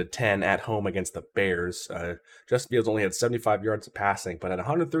 41-10 at home against the Bears. Justin Fields only had 75 yards of passing, but had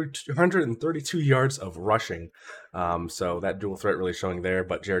 132 yards of rushing. So that dual threat really showing there.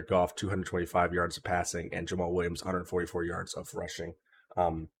 But Jared Goff, 225 yards of passing, and Jamal Williams, 144 yards of rushing.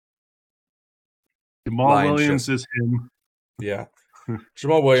 Jamal Williams is him. Yeah.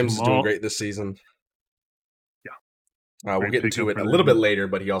 Jamal Williams is doing great this season. We'll get into it a little bit later,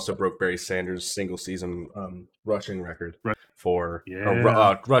 but he also broke Barry Sanders' single-season rushing record for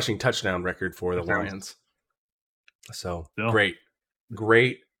rushing touchdown record for the Lions. So great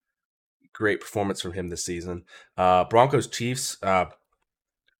performance from him this season. Broncos-Chiefs.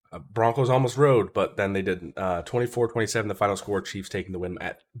 Broncos almost rode, but then they did 24-27, the final score. Chiefs taking the win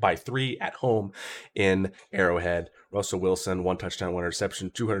by 3 at home in Arrowhead. Russell Wilson, 1 touchdown, 1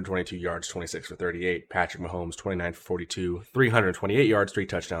 interception, 222 yards, 26 for 38. Patrick Mahomes, 29 for 42, 328 yards, 3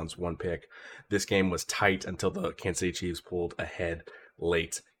 touchdowns, 1 pick. This game was tight until the Kansas City Chiefs pulled ahead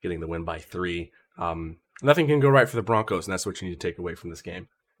late, getting the win by 3. Nothing can go right for the Broncos, and that's what you need to take away from this game.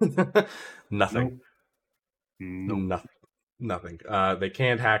 Nothing. Nope. Nothing. They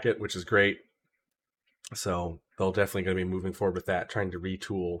can't hack it, which is great. So they'll definitely going to be moving forward with that, trying to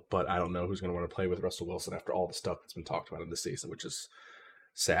retool. But I don't know who's going to want to play with Russell Wilson after all the stuff that's been talked about in this season, which is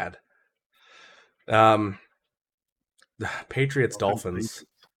sad. Patriots Dolphins.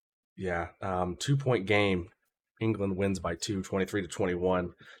 Yeah. 2-point game. England wins by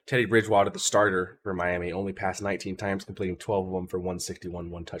 23-21. Teddy Bridgewater, the starter for Miami, only passed 19 times, completing 12 of them for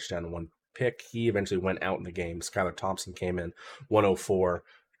 161, 1 touchdown, and 1 pick. He eventually went out in the game. Skylar Thompson came in 104,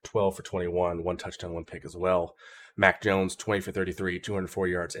 12 for 21, 1 touchdown, 1 pick as well. Mac Jones, 20 for 33, 204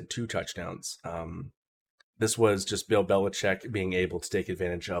 yards, and 2 touchdowns. This was just Bill Belichick being able to take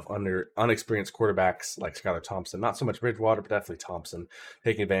advantage of unexperienced quarterbacks like Skylar Thompson. Not so much Bridgewater, but definitely Thompson.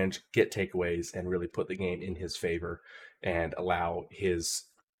 Taking advantage, get takeaways, and really put the game in his favor and allow his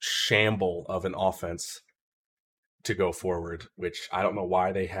shamble of an offense to go forward, which I don't know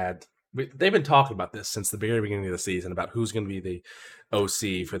why they had. They've been talking about this since the very beginning of the season about who's going to be the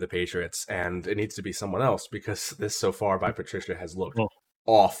OC for the Patriots, and it needs to be someone else because this so far by Patricia has looked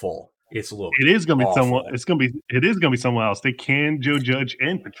awful. It's looked. It is going to be awful. someone. It is going to be someone else. They can Joe Judge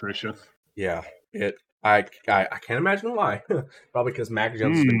and Patricia. Yeah, I can't imagine why. Probably because Mac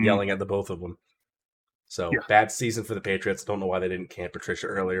Jones has been yelling at the both of them. So bad season for the Patriots. Don't know why they didn't camp Patricia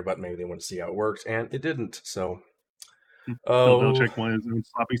earlier, but maybe they want to see how it worked, and it didn't. So, Bill Belichick won his own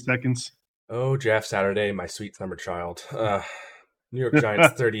sloppy seconds. Oh, Jeff Saturday, my sweet summer child. New York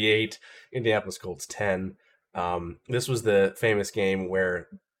Giants 38, Indianapolis Colts 10. This was the famous game where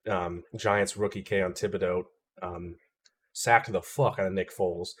Giants rookie Keon Thibodeau sacked the fuck out of Nick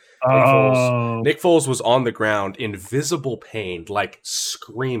Foles. Nick Foles was on the ground in visible pain, like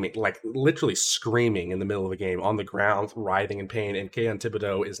screaming, like literally screaming in the middle of the game on the ground, writhing in pain. And Keon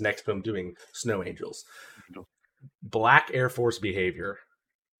Thibodeau is next to him doing snow angels. Black Air Force behavior.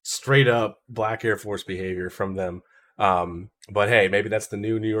 Straight up Black Air Force behavior from them. But hey, maybe that's the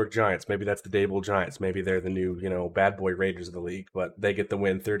new New York Giants. Maybe that's the Dable Giants. Maybe they're the new, bad boy Raiders of the league. But they get the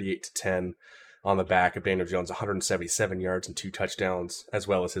win 38-10 on the back of Daniel Jones, 177 yards and 2 touchdowns, as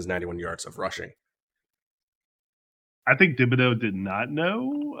well as his 91 yards of rushing. I think Thibodeau did not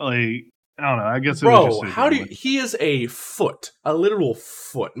know. I don't know. I guess he is a literal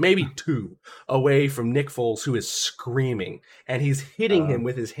foot, maybe 2 away from Nick Foles, who is screaming, and he's hitting him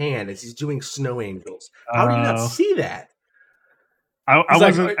with his hand as he's doing snow angels. How do you not see that? I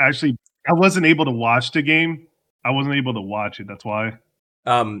wasn't able to watch the game. I wasn't able to watch it. That's why.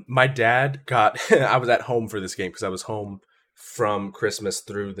 My dad I was at home for this game because I was home from Christmas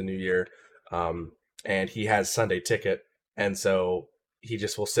through the New Year. And he has Sunday ticket. And so he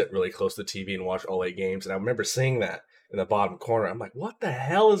just will sit really close to the TV and watch all 8 games. And I remember seeing that in the bottom corner. I'm like, what the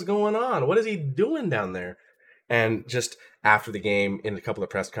hell is going on? What is he doing down there? And just after the game, in a couple of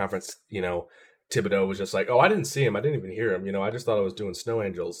press conference, Thibodeau was just like, oh, I didn't see him. I didn't even hear him. I just thought I was doing snow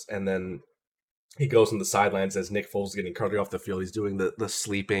angels. And then he goes on the sidelines as Nick Foles is getting carted off the field. He's doing the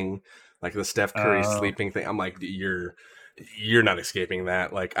sleeping, like the Steph Curry sleeping thing. I'm like, you're not escaping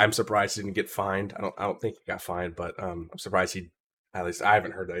that. Like, I'm surprised he didn't get fined. I don't think he got fined, but I'm surprised at least I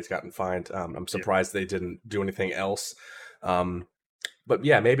haven't heard that he's gotten fined. I'm surprised they didn't do anything else. But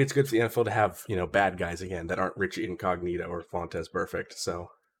yeah, maybe it's good for the NFL to have, bad guys again that aren't Richie Incognito or Fontes Perfect. So,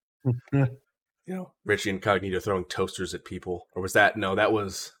 Richie Incognito throwing toasters at people, or was that? No, that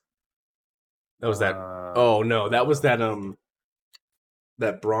was that. Oh no, that was that.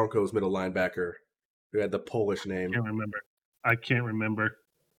 That Broncos middle linebacker who had the Polish name. I can't remember.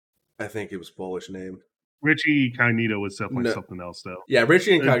 I think it was Polish name. Richie Incognito was definitely something else, though. Yeah,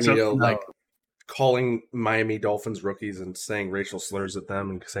 Richie Incognito, calling Miami Dolphins rookies and saying racial slurs at them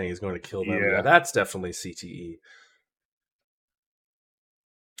and saying he's going to kill them. Yeah, that's definitely CTE.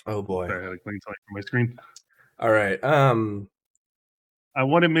 Oh boy! Sorry, I had a clean slate for my screen. All right. I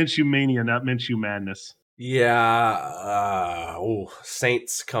want to Minshew Mania, not Minshew Madness. Yeah.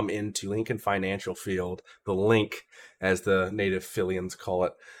 Saints come into Lincoln Financial Field, the Link, as the native Phillians call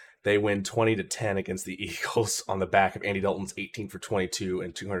it. They win 20-10 against the Eagles on the back of Andy Dalton's 18 for 22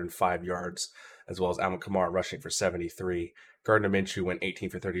 and 205 yards, as well as Alvin Kamara rushing for 73. Gardner Minshew went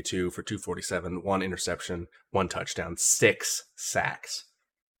 18 for 32 for 247, 1 interception, 1 touchdown, 6 sacks.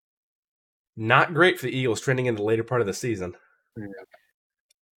 Not great for the Eagles trending in the later part of the season. Yeah.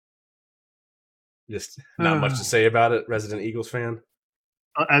 Just not much to say about it, resident Eagles fan.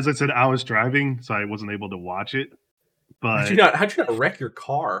 As I said, I was driving, so I wasn't able to watch it. But how'd you not wreck your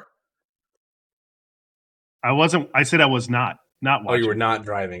car? I said I was not watching. Oh, you were not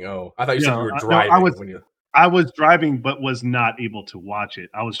driving. Oh, I thought you said you were driving. I was driving, but was not able to watch it.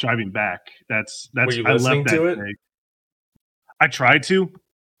 I was driving back. That's. Were you listening to it? I tried to.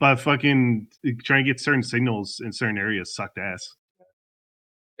 But fucking trying to get certain signals in certain areas sucked ass.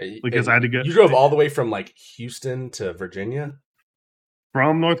 Because I had to go You drove all the way from like Houston to Virginia?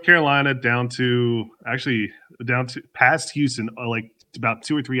 from North Carolina down to past Houston, like about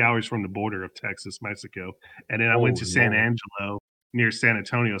 2 or 3 hours from the border of Texas, Mexico. And then I went to San Angelo near San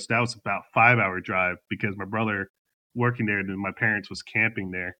Antonio. So that was about 5-hour drive because my brother working there and my parents was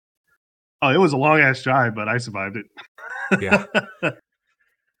camping there. Oh, it was a long ass drive, but I survived it. Yeah.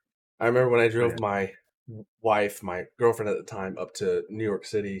 I remember when I drove Yeah. my wife, my girlfriend at the time, up to New York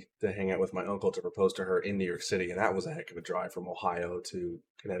City to hang out with my uncle to propose to her in New York City. And that was a heck of a drive from Ohio to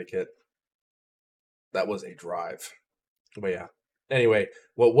Connecticut. That was a drive. But yeah. Anyway,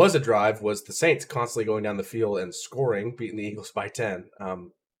 what was a drive was the Saints constantly going down the field and scoring, beating the Eagles by 10.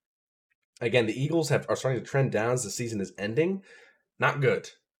 Again, the Eagles are starting to trend down as the season is ending. Not good.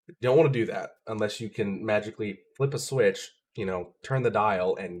 You don't want to do that unless you can magically flip a switch, turn the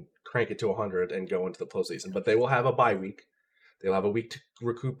dial and crank it to 100 and go into the postseason. But they will have a bye week. They'll have a week to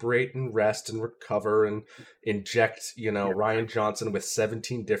recuperate and rest and recover and inject, Ryan Johnson with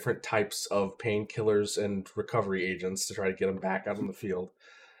 17 different types of painkillers and recovery agents to try to get him back out on the field.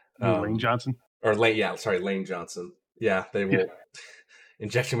 Lane Johnson? Lane Johnson. Yeah, they will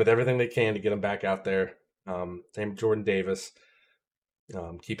inject him with everything they can to get him back out there. Same with Jordan Davis.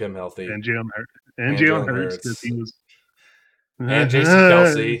 Keep him healthy. And Jalen Hurts because he was. And Jason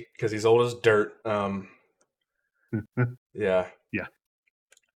Kelsey because he's old as dirt. Yeah.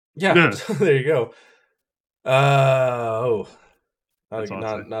 Yeah. There you go. Not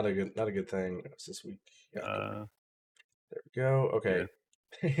a good thing. It's this week. Yeah. There we go. Okay.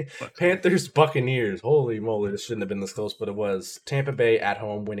 Yeah. Panthers Buccaneers. Holy moly, this shouldn't have been this close, but it was. Tampa Bay at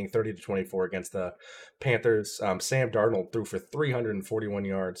home winning 30-24 against the Panthers. Sam Darnold threw for 341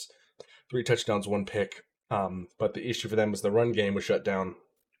 yards, 3 touchdowns, 1 pick. But the issue for them was the run game was shut down.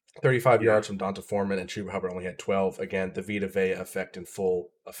 35 yards from Donta Foreman, and Chuba Hubbard only had 12. Again, the Vita Vea effect in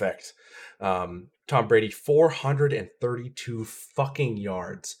full effect. Tom Brady, 432 fucking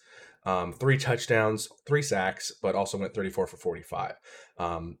yards. 3 touchdowns, 3 sacks, but also went 34 for 45.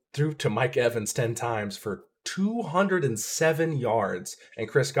 Threw to Mike Evans 10 times for 207 yards, and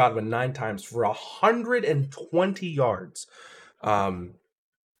Chris Godwin 9 times for 120 yards.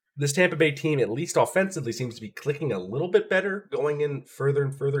 This Tampa Bay team, at least offensively, seems to be clicking a little bit better going in further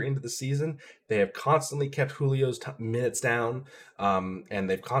and further into the season. They have constantly kept Julio's minutes down, and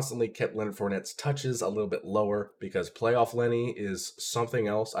they've constantly kept Leonard Fournette's touches a little bit lower because playoff Lenny is something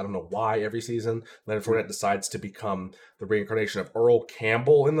else. I don't know why every season Leonard Fournette decides to become the reincarnation of Earl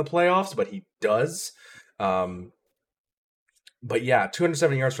Campbell in the playoffs, but he does. But yeah,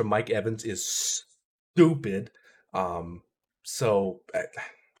 270 yards from Mike Evans is stupid. So...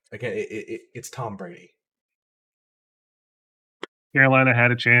 Again, it's Tom Brady. Carolina had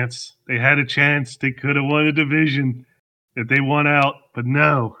a chance. They had a chance. They could have won a division if they won out, but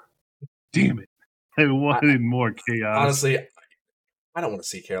no. Damn it. They wanted more chaos. Honestly, I don't want to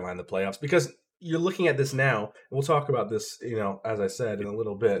see Carolina in the playoffs because you're looking at this now, and we'll talk about this, as I said, in a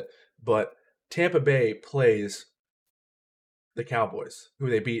little bit, but Tampa Bay plays the Cowboys, who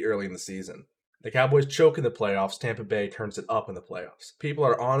they beat early in the season. The Cowboys choke in the playoffs. Tampa Bay turns it up in the playoffs. People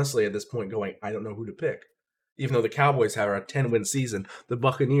are honestly at this point going, I don't know who to pick. Even though the Cowboys have a 10-win season, the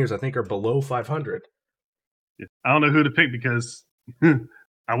Buccaneers, I think, are below 500. Yeah. I don't know who to pick because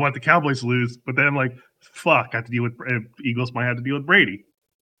I want the Cowboys to lose, but then I'm like, fuck, I have to deal with Eagles might have to deal with Brady.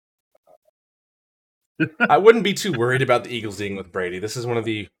 I wouldn't be too worried about the Eagles dealing with Brady. This is one of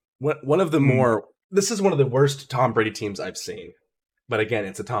the worst Tom Brady teams I've seen. But again,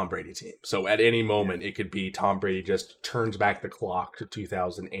 it's a Tom Brady team. So at any moment, it could be Tom Brady just turns back the clock to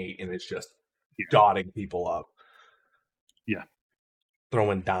 2008 and it's just dotting people up. Yeah.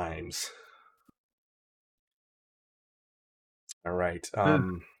 Throwing dimes. All right.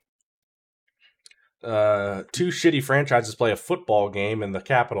 2 shitty franchises play a football game in the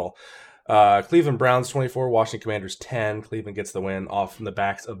Capitol. Cleveland Browns 24, Washington Commanders 10. Cleveland gets the win off from the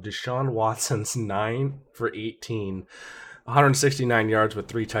backs of Deshaun Watson's 9 for 18. 169 yards with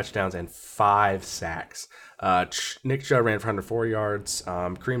 3 touchdowns and 5 sacks. Nick Chubb ran for 104 yards.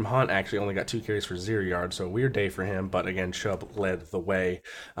 Kareem Hunt actually only got 2 carries for 0 yards, so a weird day for him, but again, Chubb led the way.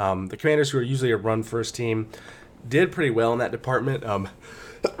 The Commanders, who are usually a run-first team, did pretty well in that department.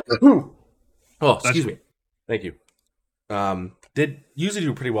 Excuse me. Thank you. Did usually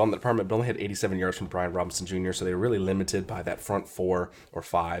do pretty well in the department, but only had 87 yards from Brian Robinson Jr., so they were really limited by that front 4 or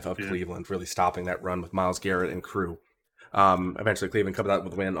 5 of Cleveland, really stopping that run with Myles Garrett and crew. Eventually, Cleveland comes out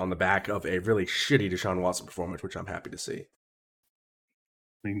with a win on the back of a really shitty Deshaun Watson performance, which I'm happy to see.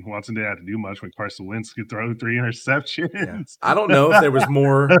 I mean, Watson didn't have to do much when Carson Wentz could throw 3 interceptions. Yeah. I don't know if there was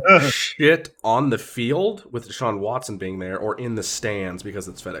more shit on the field with Deshaun Watson being there or in the stands because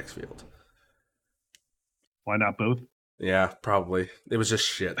it's FedEx Field. Why not both? Yeah, probably. It was just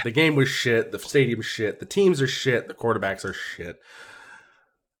shit. The game was shit. The stadium's shit. The teams are shit. The quarterbacks are shit.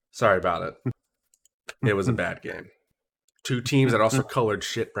 Sorry about it. It was a bad game. Two teams that also colored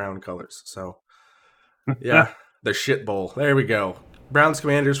shit brown colors. So, yeah, the shit bowl. There we go. Browns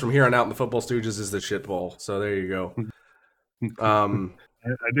Commanders from here on out in the Football Stooges is the shit bowl. So there you go. I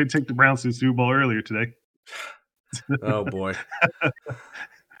did take the Browns to the Super Bowl earlier today. Oh boy.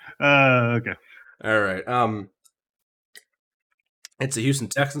 Okay. All right. It's the Houston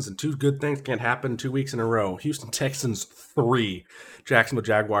Texans, and two good things can't happen 2 weeks in a row. Houston Texans 3, Jacksonville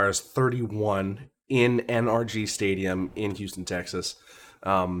Jaguars 31 in NRG Stadium in Houston, Texas.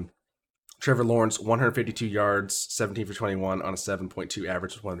 Trevor Lawrence, 152 yards, 17 for 21 on a 7.2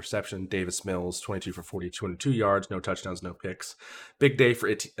 average with one reception. Davis Mills, 22 for 40, 202 yards, no touchdowns, no picks. Big day for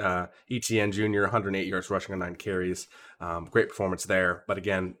Etienne Jr., 108 yards rushing on 9 carries. Great performance there. But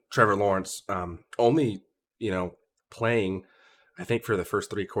again, Trevor Lawrence only, playing, I think, for the first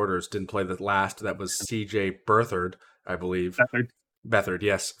 3 quarters, didn't play the last. That was CJ Beathard, I believe. Beathard,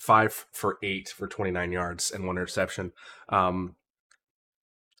 yes. 5 for 8 for 29 yards and 1 interception.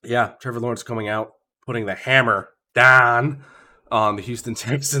 Yeah, Trevor Lawrence coming out, putting the hammer down on the Houston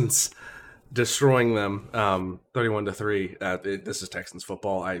Texans, destroying them 31-3. This is Texans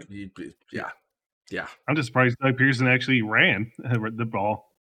football. Yeah. I'm just surprised Doug Pearson actually ran the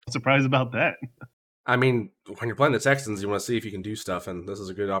ball. I'm surprised about that. I mean, when you're playing the Texans, you want to see if you can do stuff, and this is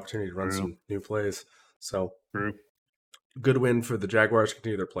a good opportunity to run some new plays. So, good win for the Jaguars to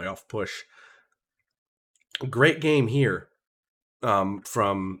continue their playoff push. Great game here.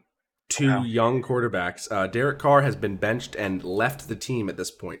 From 2 young quarterbacks. Derek Carr has been benched and left the team at this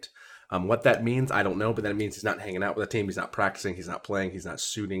point. What that means, I don't know, but that means he's not hanging out with the team. He's not practicing. He's not playing. He's not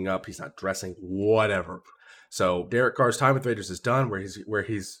suiting up. He's not dressing. Whatever. So Derek Carr's time with the Raiders is done. Where he's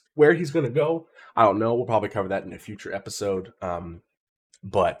going to go, I don't know. We'll probably cover that in a future episode.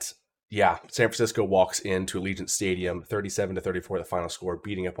 But yeah, San Francisco walks into Allegiant Stadium, 37-34, the final score,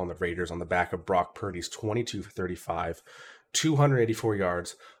 beating up on the Raiders on the back of Brock Purdy's 22 for 35. 284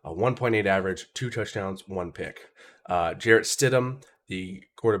 yards, a 1.8 average, 2 touchdowns, 1 pick. Jarrett Stidham, the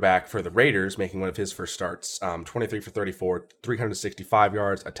quarterback for the Raiders, making one of his first starts, 23 for 34, 365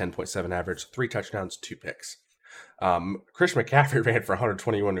 yards, a 10.7 average, 3 touchdowns, 2 picks. Christian McCaffrey ran for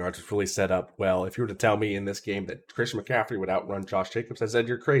 121 yards, which really set up well. If you were to tell me in this game that Christian McCaffrey would outrun Josh Jacobs, I said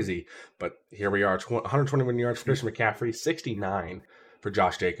you're crazy. But here we are, 121 yards for Christian McCaffrey, 69 for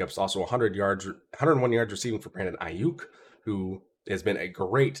Josh Jacobs, also 101 yards receiving for Brandon Ayuk, who has been a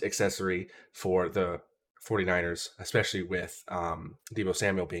great accessory for the 49ers, especially with Deebo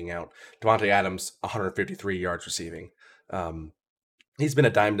Samuel being out. Devontae Adams, 153 yards receiving. He's been a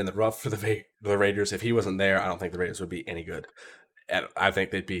diamond in the rough for the Raiders. If he wasn't there, I don't think the Raiders would be any good. And I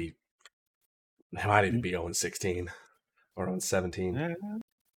think they might even be 0-16 or 0-17.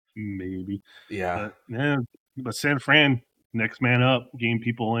 Maybe. Yeah. But San Fran, next man up, game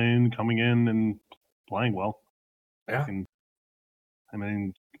people coming in and playing well. Yeah. And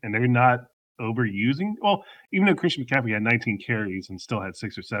they're not overusing. Well, even though Christian McCaffrey had 19 carries and still had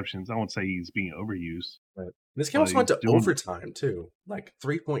 6 receptions, I won't say he's being overused. Right. This game also went to overtime, too. Like,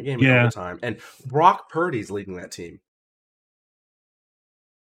 3-point game in overtime. And Brock Purdy's leading that team.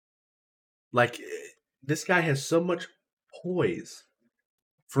 Like, this guy has so much poise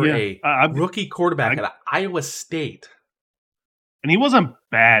for a rookie quarterback at Iowa State. And he wasn't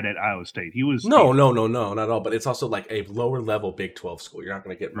bad at Iowa State. He was no, not at all. But it's also like a lower level Big 12 school. You're not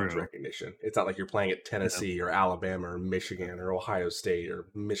going to get much recognition. It's not like you're playing at Tennessee or Alabama or Michigan or Ohio State or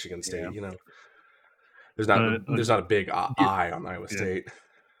Michigan State. There's not a big eye on Iowa State.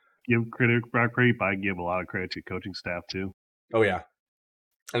 Give credit to Brock Purdy, but I give a lot of credit to coaching staff too. Oh yeah,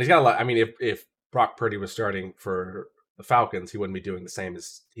 and he's got a lot. I mean, if Brock Purdy was starting for the Falcons, he wouldn't be doing the same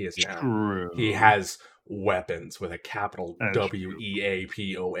as he is now. True. He has weapons with a capital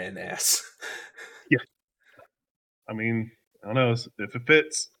WEAPONS. Yeah. I mean, I don't know if it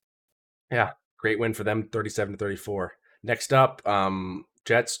fits. Yeah. Great win for them, 37-34. Next up,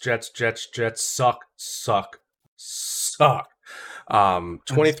 Jets suck.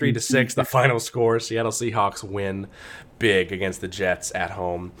 23-6, the final score. Seattle Seahawks win big against the Jets at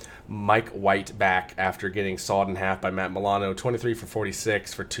home. Mike White back after getting sawed in half by Matt Milano, 23 for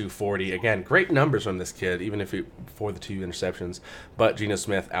 46 for 240. Again, great numbers from this kid, even if for the 2 interceptions. But Geno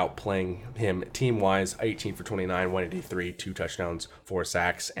Smith outplaying him team-wise, 18 for 29, 183, 2 touchdowns, 4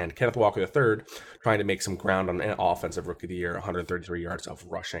 sacks. And Kenneth Walker III trying to make some ground on an offensive rookie of the year, 133 yards of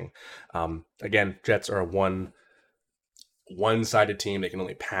rushing. Again, Jets are a one-sided team. They can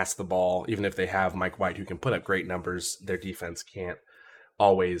only pass the ball. Even if they have Mike White, who can put up great numbers, their defense can't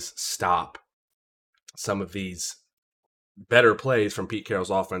always stop some of these better plays from Pete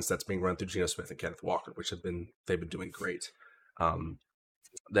Carroll's offense that's being run through Geno Smith and Kenneth Walker, which they've been doing great.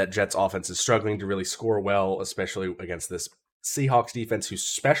 That Jets offense is struggling to really score well, especially against this Seahawks defense who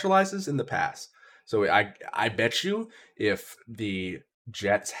specializes in the pass. So I bet you if the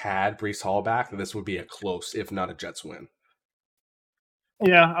Jets had Breece Hall back, this would be a close, if not a Jets win.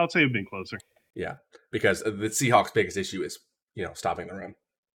 Yeah, I would say it'd been closer. Yeah, because the Seahawks' biggest issue is, stopping the run.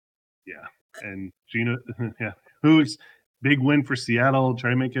 Yeah, and Geno, yeah, who's big win for Seattle,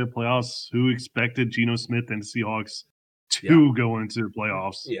 try to make it playoffs. Who expected Geno Smith and the Seahawks to go into the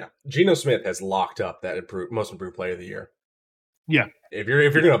playoffs? Yeah, Geno Smith has locked up that most improved player of the year. Yeah, if you're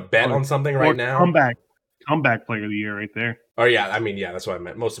gonna bet on something right now, comeback player of the year right there. Oh yeah, I mean that's what I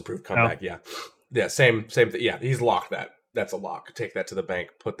meant. Most improved comeback. Oh. Yeah, same thing. Yeah, he's locked that. That's a lock. Take that to the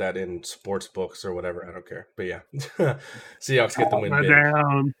bank. Put that in sports books or whatever. I don't care. But yeah, Seahawks get the win big.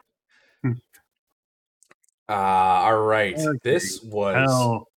 Down. All right. Okay. This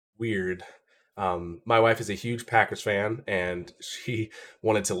was weird. My wife is a huge Packers fan, and she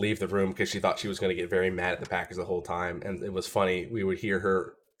wanted to leave the room because she thought she was going to get very mad at the Packers the whole time. And it was funny. We would hear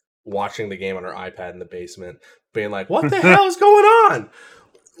her watching the game on her iPad in the basement, being like, "What the hell is going on?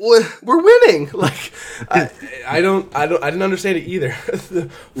 We're winning!" Like, I didn't understand it either.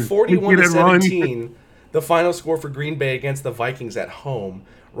 41-17, the final score for Green Bay against the Vikings at home.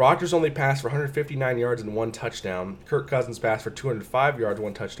 Rodgers only passed for 159 yards and 1 touchdown. Kirk Cousins passed for 205 yards,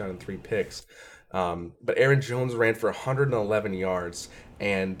 1 touchdown, and 3 picks. But Aaron Jones ran for 111 yards,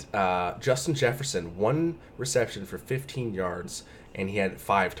 and Justin Jefferson, 1 reception for 15 yards, and he had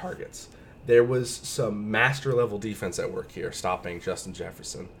 5 targets. There was some master-level defense at work here, stopping Justin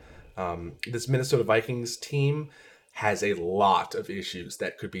Jefferson. This Minnesota Vikings team has a lot of issues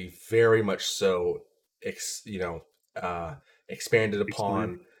that could be very much so, expanded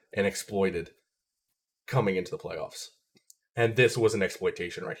upon and exploited coming into the playoffs. And this was an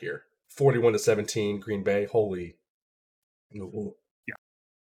exploitation right here. 41-17, Green Bay. Holy. Yeah.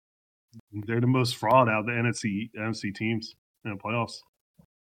 They're the most fraud out of the NFC teams in the playoffs.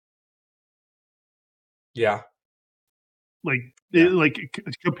 Yeah. Like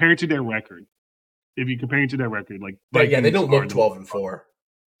compared to their record. If you compare it to their record, like, but yeah, they don't look 12-4.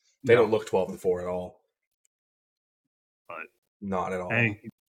 They don't look 12-4 at all. But not at all. Hey,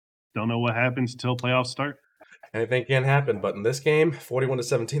 don't know what happens until playoffs start. Anything can happen, but in this game,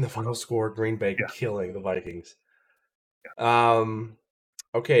 41-17, the final score, Green Bay killing the Vikings. Yeah.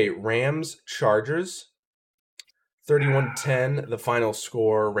 Okay, Rams Chargers. 31-10, the final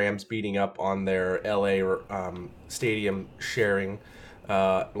score. Rams beating up on their LA stadium sharing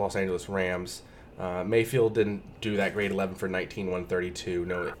Los Angeles Rams. Mayfield didn't do that great, 11 for 19, 132,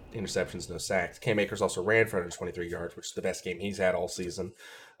 no interceptions, no sacks. Cam Akers also ran for 123 yards, which is the best game he's had all season.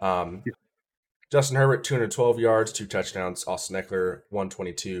 Justin Herbert, 212 yards, 2 touchdowns. Austin Eckler,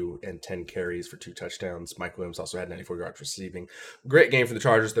 122 and 10 carries for 2 touchdowns. Mike Williams also had 94 yards receiving. Great game for the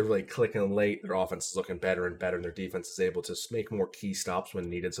Chargers. They're really clicking late. Their offense is looking better and better, and their defense is able to make more key stops when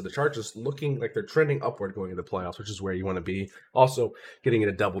needed. So the Chargers looking like they're trending upward going into the playoffs, which is where you want to be. Also, getting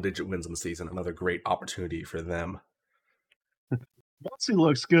into double-digit wins in the season, another great opportunity for them. Bouncy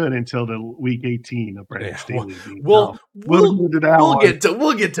looks good until the week 18 of Brandon Staley. We'll get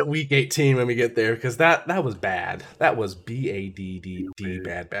to week 18 when we get there, because that was bad. That was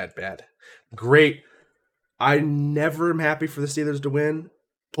BADDD, bad. Great. I never am happy for the Steelers to win,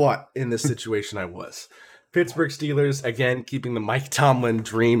 but in this situation I was. Pittsburgh Steelers, again, keeping the Mike Tomlin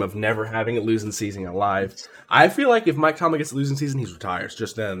dream of never having a losing season alive. I feel like if Mike Tomlin gets a losing season, he retires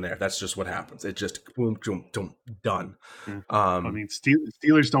just then and there. That's just what happens. It just boom, boom, boom, done. I mean,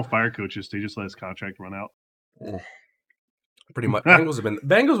 Steelers don't fire coaches; they just let his contract run out. Pretty much.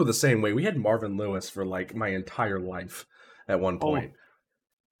 Bengals were the same way. We had Marvin Lewis for like my entire life at one point.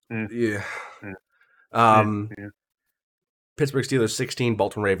 Yeah. Pittsburgh Steelers 16,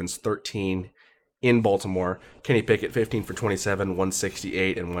 Baltimore Ravens 13. In Baltimore, Kenny Pickett, 15 for 27,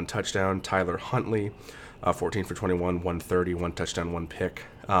 168, and 1 touchdown. Tyler Huntley, 14 for 21, 130, 1 touchdown, 1 pick.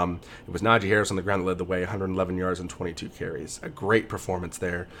 It was Najee Harris on the ground that led the way, 111 yards and 22 carries. A great performance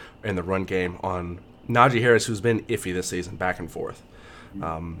there in the run game on Najee Harris, who's been iffy this season, back and forth.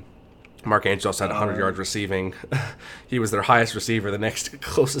 Mark Andrews also had 100 yards receiving. He was their highest receiver. The next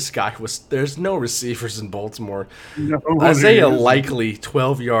closest guy was, there's no receivers in Baltimore. No, Isaiah Likely,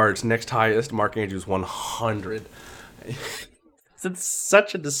 12 yards. Next highest, Mark Andrews, 100. It's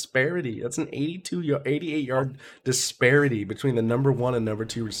such a disparity. That's an 88-yard disparity between the number 1 and number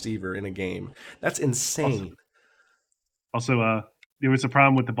 2 receiver in a game. That's insane. Also, there was a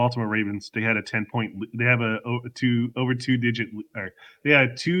problem with the Baltimore Ravens. They had a 10-point. They have a two-digit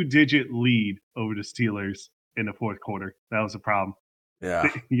lead over the Steelers in the fourth quarter. That was a problem. Yeah.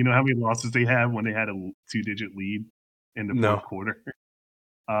 You know how many losses they have when they had a 2-digit lead in the fourth quarter?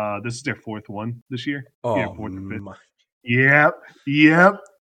 This is their fourth one this year. Oh, yeah, fourth or fifth. Yep.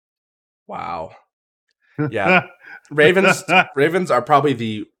 Wow. Yeah. Ravens are probably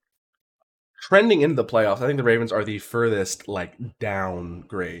the trending into the playoffs. I think the Ravens are the furthest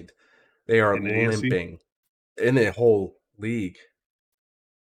downgrade. They are limping in the whole league.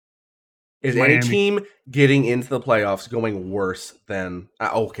 Is Miami. Any team getting into the playoffs going worse than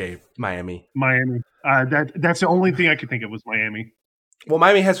Miami? Miami. That's the only thing I could think of was Miami. Well,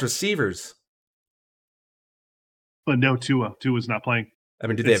 Miami has receivers. But no, Tua's not playing. I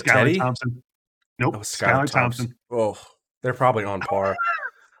mean, do they have Teddy? Thompson. Nope. Skylar Thompson. Oh, they're probably on par.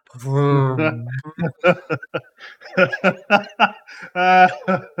 Yeah.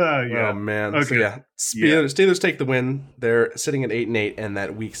 Oh man. Okay. So yeah, Steelers take the win. They're sitting at 8-8 in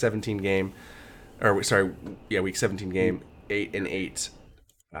that week 17 game. Week 17 game, 8-8.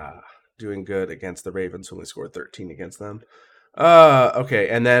 Doing good against the Ravens who only scored 13 against them. Okay,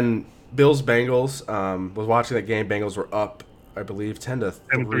 and then Bills Bengals. Was watching that game. Bengals were up, I believe,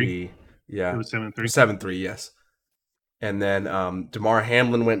 10-3. Yeah, it was 7-3. 7-3. Yes. And then DeMar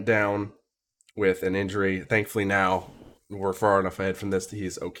Hamlin went down with an injury. Thankfully, now we're far enough ahead from this that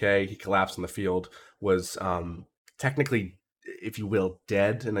he's okay. He collapsed on the field, was technically, if you will,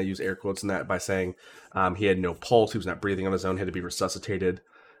 dead. And I use air quotes in that by saying he had no pulse. He was not breathing on his own. He had to be resuscitated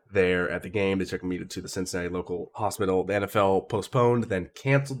there at the game. They took him to the Cincinnati local hospital. The NFL postponed, then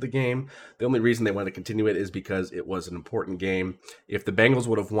canceled the game. The only reason they wanted to continue it is because it was an important game. If the Bengals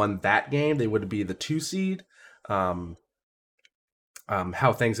would have won that game, they would be the 2 seed.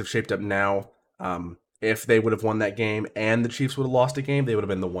 How things have shaped up now, if they would have won that game and the Chiefs would have lost a game, they would have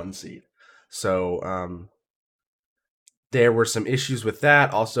been the 1 seed. So there were some issues with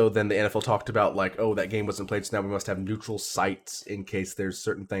that. Also, then the NFL talked about that game wasn't played, so now we must have neutral sites in case there's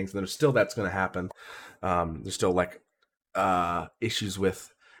certain things. And there's still that's going to happen. There's still issues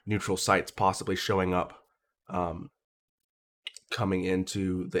with neutral sites possibly showing up coming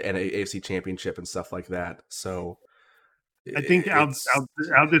into the AFC Championship and stuff like that. So I think out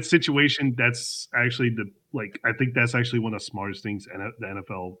of that situation, that's actually I think that's actually one of the smartest things the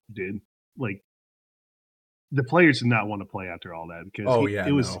NFL did. The players did not want to play after all that because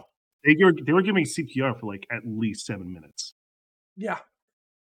they were giving CPR for at least 7 minutes. Yeah.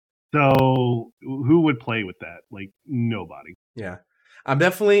 So who would play with that? Nobody. Yeah. I'm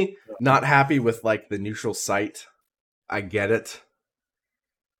definitely not happy with the neutral site. I get it.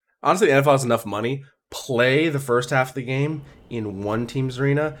 Honestly, the NFL has enough money. Play the first half of the game in one team's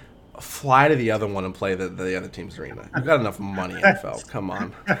arena, fly to the other one and play the other team's arena. You've got enough money, NFL. Come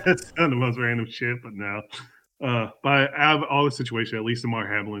on. It's kind of the most random shit, but no. But out of all the situation, at least Damar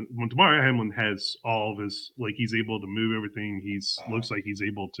Hamlin has all of his, he's able to move everything. Looks like he's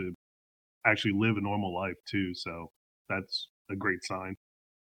able to actually live a normal life too. So that's a great sign.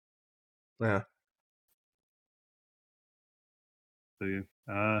 Yeah. So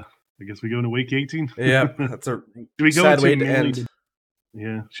yeah. I guess we go into week 18. Yeah, that's a sad way to end.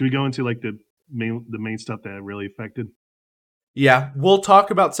 Yeah, should we go into the main stuff that really affected? Yeah, we'll talk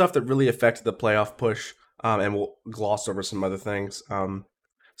about stuff that really affected the playoff push, and we'll gloss over some other things.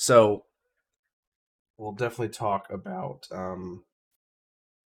 So we'll definitely talk about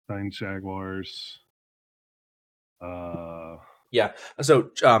Titans, Jaguars. Yeah.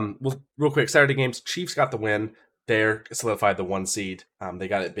 So real quick, Saturday games. Chiefs got the win. They're solidified the 1 seed. They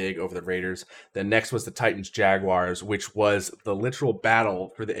got it big over the Raiders. Then next was the Titans Jaguars, which was the literal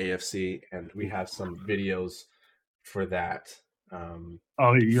battle for the AFC, and we have some videos for that.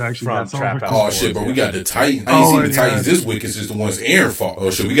 You actually from Trap House. Oh shit, bro, we got the Titans. I ain't seen the Titans this week. It's just the ones Aaron fought. Oh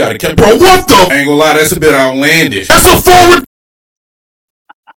shit, we got to keep. Bro, what the? I ain't gonna lie, that's a bit outlandish. That's a forward.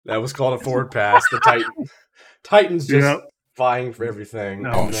 That was called a forward pass. The Titans just vying for everything.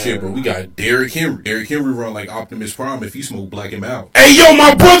 Shit, bro. We got Derrick Henry. Derrick Henry run like Optimus Prime if he smoke black him out. Hey, yo,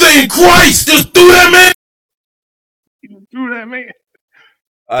 my brother in Christ. Just threw that man. Threw that man.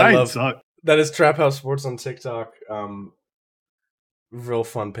 Titans suck. That is Trap House Sports on TikTok. Real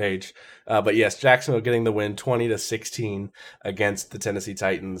fun page. But yes, Jacksonville getting the win 20-16 against the Tennessee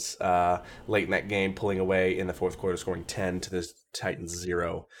Titans late in that game, pulling away in the fourth quarter, scoring 10 to the Titans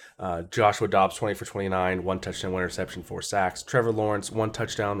 0. Joshua Dobbs 20 for 29, 1 touchdown, 1 interception, 4 sacks. Trevor Lawrence 1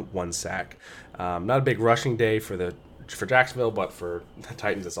 touchdown, 1 sack. Not a big rushing day for Jacksonville, but for the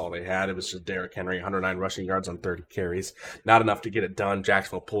Titans, that's all they had. It was just Derrick Henry, 109 rushing yards on 30 carries. Not enough to get it done.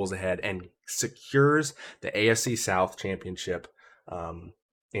 Jacksonville pulls ahead and secures the AFC South championship in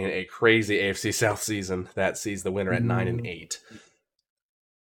a crazy AFC South season that sees the winner at 9-8.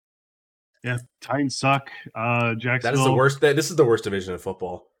 Yeah, Titans suck. Jacksonville. That is the worst. This is the worst division of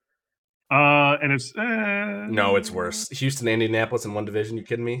football. And it's no, it's worse. Houston, Indianapolis in one division. You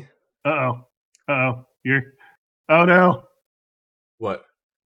kidding me? Oh no. What?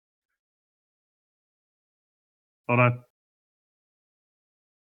 Hold on.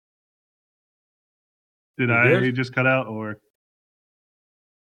 Did You I good? just cut out or?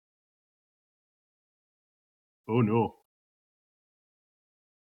 Oh no.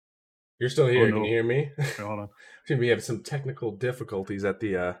 You're still here. Oh, no. Can you hear me? Okay, hold on. We have some technical difficulties at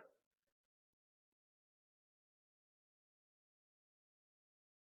the.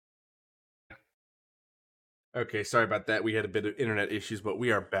 Okay, sorry about that. We had a bit of internet issues, but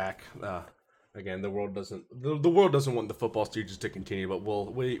we are back. Again, the world doesn't want the football stooges to continue, but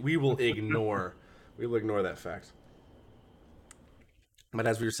we will ignore that fact. But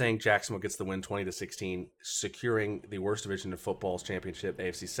as we were saying, Jacksonville gets the win 20-16, securing the worst division of football's championship,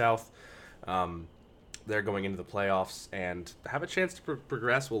 AFC South. They're going into the playoffs and have a chance to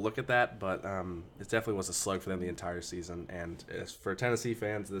progress. We'll look at that, but it definitely was a slug for them the entire season. And as for Tennessee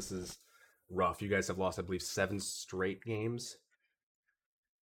fans, this is rough. You guys have lost, I believe, 7 straight games.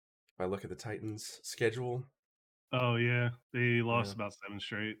 If I look at the Titans' schedule. Oh, yeah. They lost about 7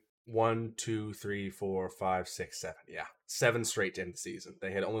 straight. 1, 2, 3, 4, 5, 6, 7. Yeah, 7 straight to end the season.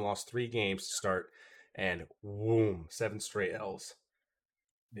 They had only lost 3 games to start, and boom, 7 straight L's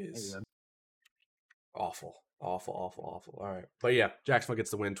is awful. All right. But yeah, Jacksonville gets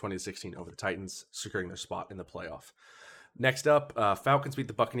the win 20-16 over the Titans, securing their spot in the playoff. Next up, Falcons beat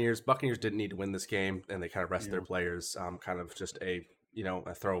the Buccaneers. Buccaneers didn't need to win this game, and they kind of rested their players. Kind of just a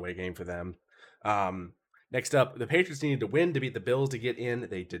throwaway game for them. Next up, the Patriots needed to win to beat the Bills to get in.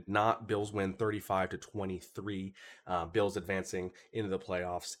 They did not. Bills win 35-23. Bills advancing into the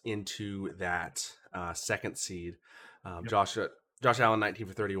playoffs into that second seed. Josh Allen 19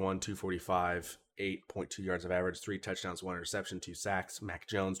 for 31, 245, 8.2 yards of average, 3 touchdowns, 1 interception, 2 sacks. Mac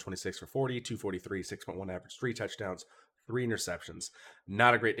Jones 26 for 40, 243, 6.1 average, 3 touchdowns, 3 interceptions.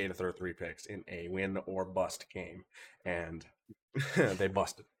 Not a great day to throw 3 picks in a win or bust game, and they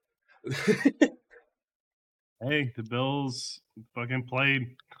busted. Hey, the Bills fucking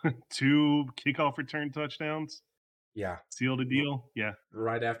played 2 kickoff return touchdowns. Yeah. Sealed the deal. Yeah.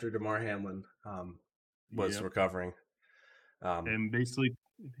 Right after DeMar Hamlin was recovering. And basically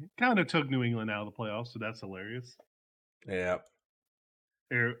kind of took New England out of the playoffs, so that's hilarious. Yeah.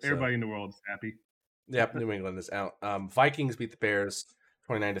 Everybody in the world is happy. Yep, New England is out. Vikings beat the Bears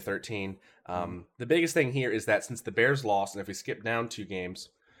 29-13. The biggest thing here is that since the Bears lost, and if we skip down 2 games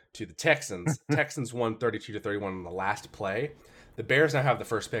to the Texans, Texans won 32-31 on the last play. The Bears now have the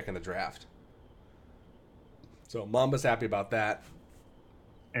first pick in the draft. So Mamba's happy about that.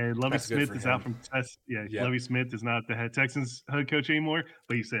 And Lovie Smith is out from Texas. Yeah, yep. Lovie Smith is not the head Texans head coach anymore,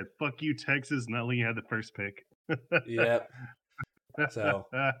 but he said, "Fuck you, Texas, not letting you have the first pick." Yep. So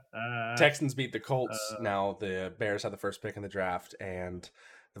Texans beat the Colts. Now the Bears have the first pick in the draft, and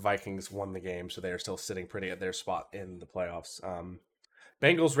the Vikings won the game, so they are still sitting pretty at their spot in the playoffs.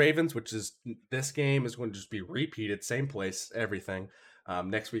 Bengals Ravens, which is this game, is going to just be repeated, same place, everything.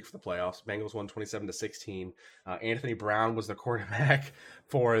 Next week for the playoffs. Bengals won 27-16. Anthony Brown was the quarterback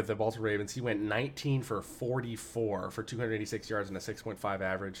for the Baltimore Ravens. He went 19 for 44 for 286 yards and a 6.5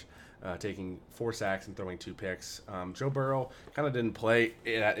 average, taking 4 sacks and throwing 2 picks. Joe Burrow kind of didn't play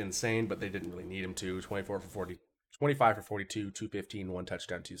that insane, but they didn't really need him to. 25 for 42, 215, 1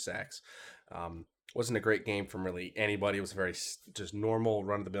 touchdown, 2 sacks. Wasn't a great game from really anybody. It was a very just normal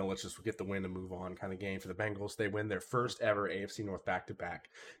run of the mill. Let's just get the win and move on kind of game for the Bengals. They win their first ever AFC North back-to-back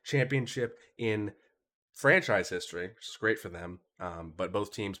championship in franchise history, which is great for them. But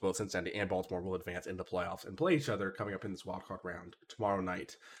both teams, both Cincinnati and Baltimore, will advance into playoffs and play each other coming up in this wildcard round tomorrow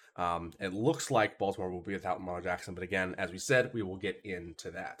night. It looks like Baltimore will be without Lamar Jackson, but again, as we said, we will get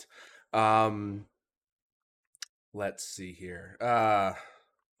into that. Let's see here.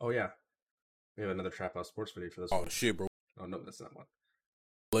 Oh yeah. We have another Trap House Sports video for this. Oh, shit, bro. Oh, no, that's not one.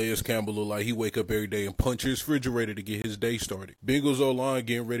 Calais Campbell look like he wake up every day and punch his refrigerator to get his day started. Bengals O-line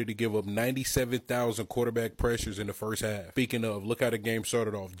getting ready to give up 97,000 quarterback pressures in the first half. Speaking of, look how the game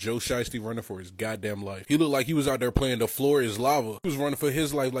started off. Joe Shiesty running for his goddamn life. He looked like he was out there playing The Floor is Lava. He was running for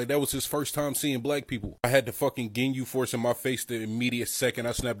his life like that was his first time seeing black people. I had the fucking Ginyu force in my face the immediate second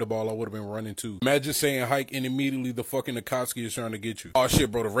I snapped the ball. I would have been running too. Imagine saying hike and immediately the fucking Akatsuki is trying to get you. Oh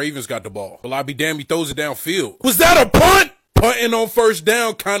shit, bro, the Ravens got the ball. Well, I be damn, he throws it downfield. Was that a punt? Punting on first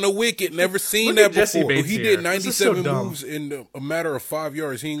down, kind of wicked. Never seen that before. He did 97 moves in a matter of 5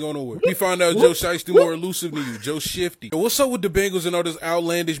 yards. He ain't going nowhere. We found out Joe Shiesty more elusive than you. Joe Shifty. Yo, what's up with the Bengals and all this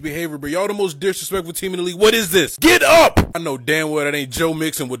outlandish behavior, bro? Y'all the most disrespectful team in the league. What is this? Get up! I know damn well that ain't Joe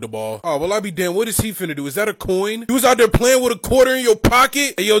Mixon with the ball. Oh, well, I be damn. What is he finna do? Is that a coin? You was out there playing with a quarter in your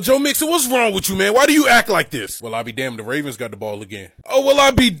pocket? Hey, yo, Joe Mixon, what's wrong with you, man? Why do you act like this? Well, I be damn. The Ravens got the ball again. Oh, well, I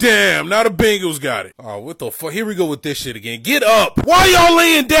be damn. Now the Bengals got it. Oh, what the fuck? Here we go with this shit again. Get up! Why y'all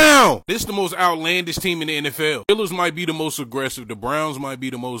laying down? This is the most outlandish team in the NFL. Steelers might be the most aggressive. The Browns might be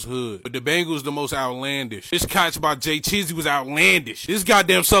the most hood. But the Bengals the most outlandish. This catch by Jay Chizzy was outlandish. This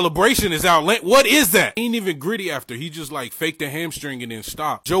goddamn celebration is outlandish. What is that? He ain't even gritty after. He just like faked the hamstring and then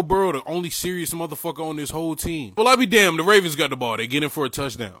stopped. Joe Burrow, the only serious motherfucker on this whole team. Well, I be damned. The Ravens got the ball. They get in for a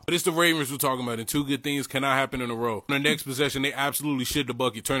touchdown. But it's the Ravens we're talking about. And two good things cannot happen in a row. On the next possession, they absolutely shit the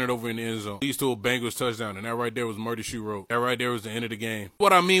bucket, turn it over in the end zone. Leads to a Bengals touchdown. And that right there was murder she wrote. That right there was the end of the game.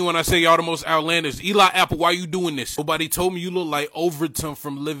 What I mean when I say y'all the most outlandish. Eli Apple, why you doing this? Nobody told me you look like Overton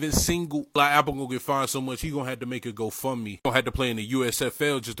from Living Single. Eli Apple gonna get fined so much he gonna have to make a GoFundMe. He gonna have to play in the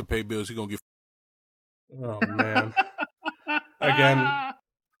USFL just to pay bills. He gonna get. Oh man! Again,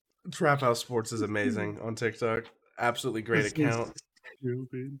 Trap House Sports is amazing on TikTok. Absolutely great account. But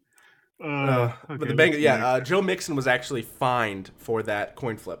the Bengals, Joe Mixon was actually fined for that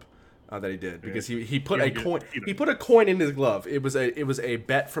coin flip. That he did because he put a coin in his glove. It was a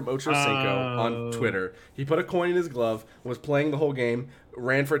bet from Ocho Cinco on Twitter. He put a coin in his glove, was playing the whole game,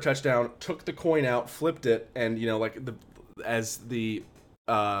 ran for a touchdown, took the coin out, flipped it, and the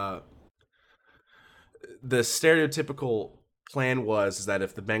stereotypical plan was that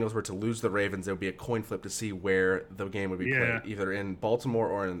if the Bengals were to lose the Ravens, there would be a coin flip to see where the game would be played, either in Baltimore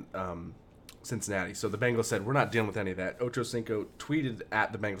or in Cincinnati. So the Bengals said, we're not dealing with any of that. Ocho Cinco tweeted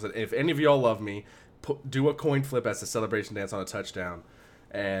at the Bengals, said, if any of y'all love me, do a coin flip as a celebration dance on a touchdown,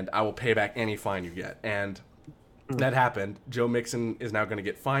 and I will pay back any fine you get. And that happened. Joe Mixon is now going to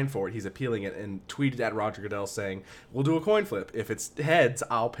get fined for it. He's appealing it and tweeted at Roger Goodell saying, we'll do a coin flip. If it's heads,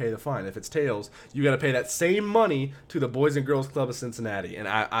 I'll pay the fine. If it's tails, you got to pay that same money to the Boys and Girls Club of Cincinnati. And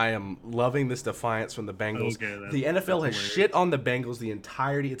I am loving this defiance from the Bengals. The NFL has shit on the Bengals the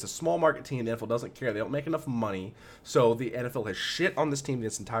entirety. It's a small market team. The NFL doesn't care. They don't make enough money. So the NFL has shit on this team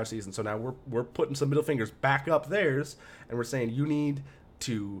this entire season. So now we're putting some middle fingers back up theirs, and we're saying you need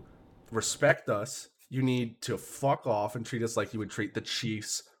to respect us. You need to fuck off and treat us like you would treat the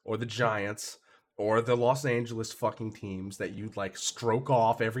Chiefs or the Giants or the Los Angeles fucking teams that you'd like stroke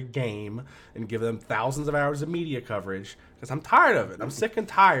off every game and give them thousands of hours of media coverage. Because I'm tired of it. I'm sick and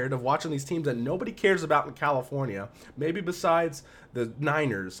tired of watching these teams that nobody cares about in California, maybe besides the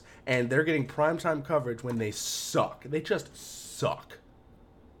Niners, and they're getting primetime coverage when they suck. They just suck.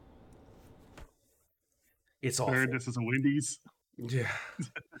 It's awful. This is a Wendy's. Yeah.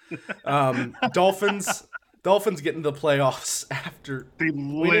 Dolphins get into the playoffs after they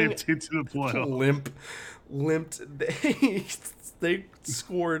limped into the playoffs. Limped. They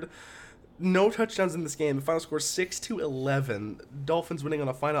scored no touchdowns in this game. The final score 6-11. Dolphins winning on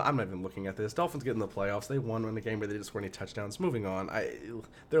the final. I'm not even looking at this. Dolphins get in the playoffs. They won in a game where they didn't score any touchdowns. Moving on.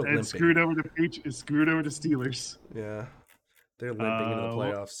 They're limping. Screwed over the Steelers. Yeah. They're limping into the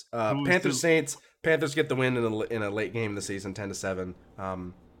playoffs. Panthers Saints. Panthers get the win in a late game of the season, 10-7.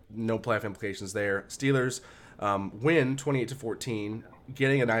 No playoff implications there. Steelers win 28-14,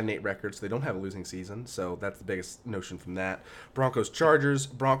 getting a 9-8 record, so they don't have a losing season. So that's the biggest notion from that. Broncos Chargers.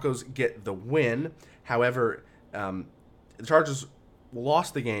 Broncos get the win. However, the Chargers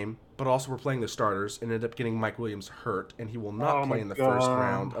lost the game, but also were playing the starters and ended up getting Mike Williams hurt, and he will not play in the first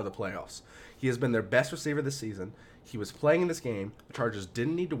round of the playoffs. He has been their best receiver this season. He was playing in this game. The Chargers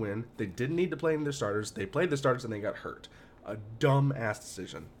didn't need to win. They didn't need to play in their starters. They played their starters and they got hurt. A dumb-ass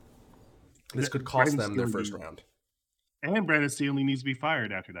decision. This could cost them their first round. And Brandon Staley needs to be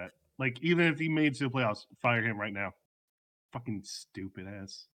fired after that. Like, even if he made it to the playoffs, fire him right now. Fucking stupid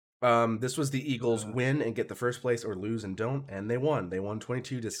ass. This was the Eagles win and get the first place or lose and don't, and they won. They won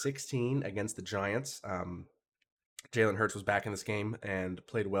 22-16 against the Giants. Jalen Hurts was back in this game and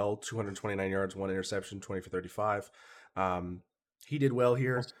played well, 229 yards, 1 interception, 20 for 35. He did well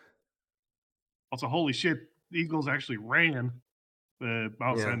here. Also, holy shit, the Eagles actually ran.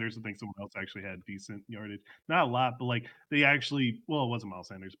 Miles Sanders, I think someone else actually had decent yardage. Not a lot, but like they actually, well, it wasn't Miles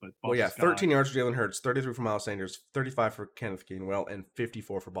Sanders, but Boston Scott. 13 yards for Jalen Hurts, 33 for Miles Sanders, 35 for Kenneth Gainwell, and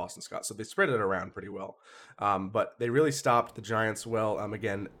 54 for Boston Scott. So they spread it around pretty well. But they really stopped the Giants well.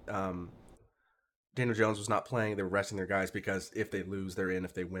 Daniel Jones was not playing. They were resting their guys because if they lose, they're in.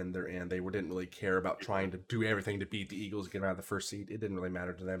 If they win, they're in. They didn't really care about trying to do everything to beat the Eagles, get out of the first seed. It didn't really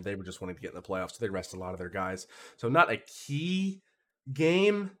matter to them. They were just wanting to get in the playoffs, so they rested a lot of their guys. So not a key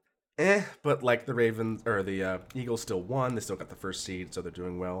game, but like the Ravens or the Eagles still won. They still got the first seed, so they're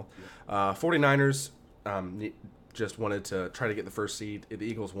doing well. 49ers just wanted to try to get the first seed. The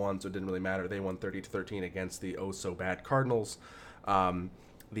Eagles won, so it didn't really matter. They won 30-13 against the oh-so-bad Cardinals.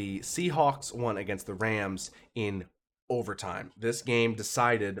 The Seahawks won against the Rams in overtime. This game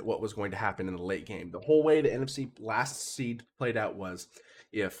decided what was going to happen in the late game. The whole way the NFC last seed played out was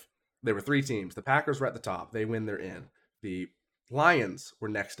if there were three teams, the Packers were at the top, they win, they're in. The Lions were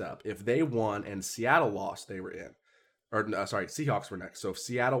next up. If they won and Seattle lost, they were in. Seahawks were next. So if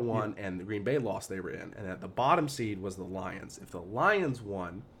Seattle won and Green Bay lost, they were in. And at the bottom seed was the Lions. If the Lions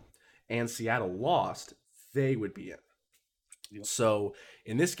won and Seattle lost, they would be in. Yep. So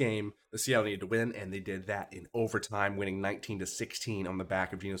in this game, the Seattle needed to win, and they did that in overtime, winning 19-16 on the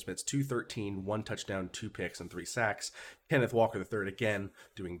back of Geno Smith's 213, 1 touchdown, 2 picks, and 3 sacks. Kenneth Walker III again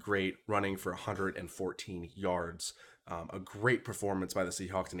doing great, running for 114 yards. A great performance by the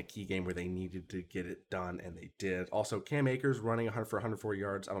Seahawks in a key game where they needed to get it done, and they did. Also, Cam Akers running for 104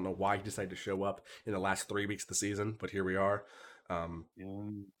 yards. I don't know why he decided to show up in the last 3 weeks of the season, but here we are.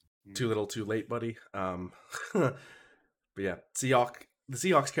 Too little, too late, buddy. But yeah, the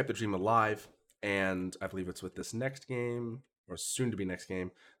Seahawks kept the dream alive, and I believe it's with this next game, or soon to be next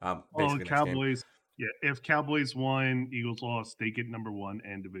game. Cowboys. Yeah, if Cowboys won, Eagles lost, they get number 1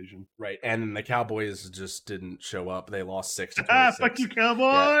 and division. Right, and the Cowboys just didn't show up. They lost 6-26. Fuck you,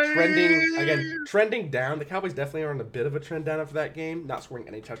 Cowboys! Yeah, trending down. The Cowboys definitely are on a bit of a trend down after that game. Not scoring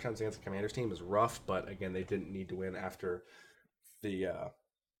any touchdowns against the Commanders team is rough, but again, they didn't need to win after the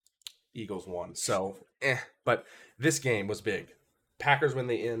Eagles won. So, but this game was big. Packers win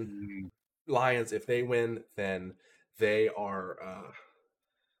the in. Lions, if they win, then they are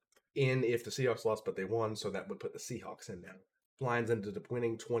in if the Seahawks lost, but they won, so that would put the Seahawks in now. Lions ended up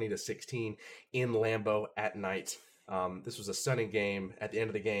winning 20-16 in Lambeau at night. This was a stunning game. At the end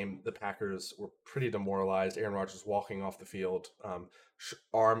of the game, the Packers were pretty demoralized. Aaron Rodgers walking off the field,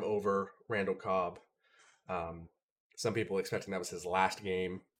 arm over Randall Cobb. Some people expecting that was his last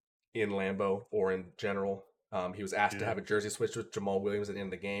game in Lambeau or in general. He was asked to have a jersey switch with Jamal Williams at the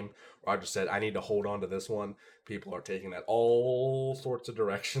end of the game. Rodgers said, I need to hold on to this one. People are taking that all sorts of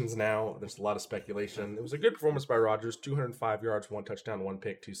directions now. There's a lot of speculation. It was a good performance by Rodgers. 205 yards, 1 touchdown, 1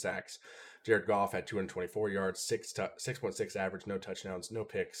 pick, 2 sacks. Jared Goff had 224 yards, 6.6 average, no touchdowns, no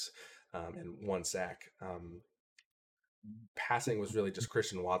picks, and 1 sack. Passing was really just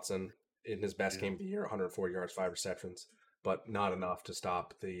Christian Watson in his best game of the year, 104 yards, 5 receptions, but not enough to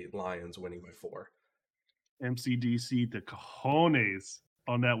stop the Lions winning by 4. MCDC the cojones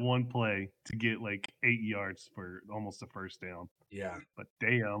on that one play to get like 8 yards for almost a first down. Yeah. But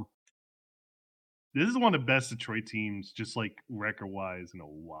damn. This is one of the best Detroit teams, just like record-wise, in a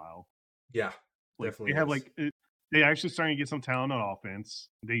while. Yeah, like, definitely. They have they actually starting to get some talent on offense.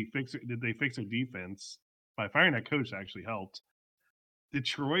 They fix their defense by firing that coach. Actually helped.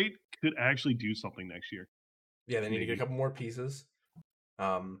 Detroit could actually do something next year. Yeah, they need to get a couple more pieces.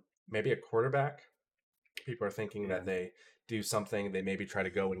 Maybe a quarterback. People are thinking that they do something. They maybe try to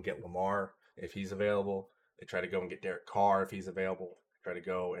go and get Lamar if he's available. They try to go and get Derek Carr if he's available. Try to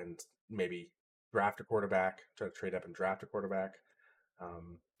go and maybe draft a quarterback. Try to trade up and draft a quarterback.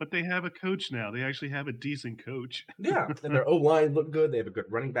 But they have a coach now. They actually have a decent coach. Yeah, and their O-line looked good. They have a good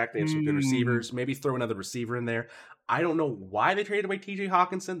running back. They have some good receivers. Maybe throw another receiver in there. I don't know why they traded away TJ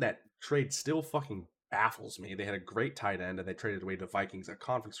Hawkinson. That trade still fucking baffles me. They had a great tight end, and they traded away the Vikings, a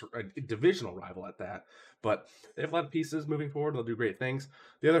divisional rival at that. But they have a lot of pieces moving forward. They'll do great things.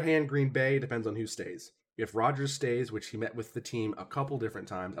 The other hand, Green Bay depends on who stays. If Rodgers stays, which he met with the team a couple different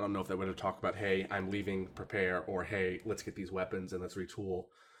times, I don't know if they would have talked about, hey, I'm leaving, prepare, or hey, let's get these weapons and let's retool.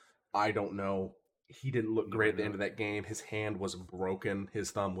 I don't know. He didn't look great at the end of that game. His hand was broken.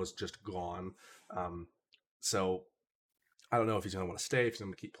 His thumb was just gone. So I don't know if he's going to want to stay, if he's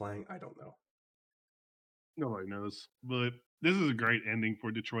going to keep playing. I don't know. Nobody knows. But this is a great ending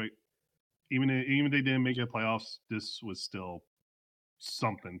for Detroit. Even if they didn't make it playoffs, this was still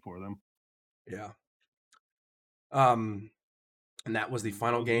something for them. Yeah. And that was the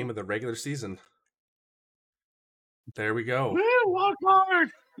final game of the regular season. There we go. Woo, walk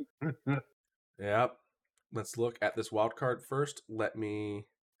hard! Yep. let's look at this wild card first. Let me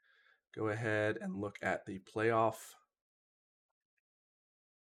go ahead and look at the playoff.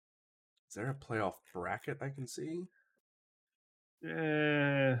 Is there a playoff bracket I can see?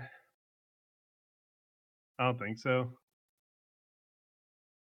 I don't think so.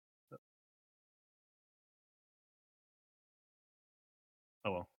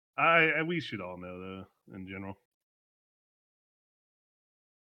 Oh well. We should all know though in general.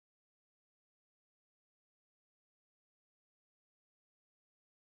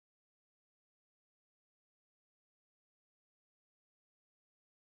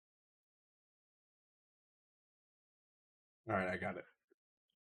 All right, I got it.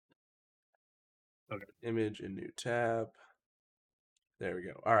 Okay. Image and new tab. There we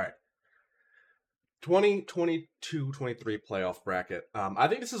go. All right. 2022-23 playoff bracket. I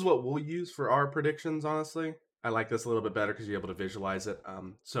think this is what we'll use for our predictions, honestly. I like this a little bit better because you're able to visualize it.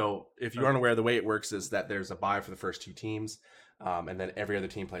 So if you aren't aware, the way it works is that there's a bye for the first two teams, and then every other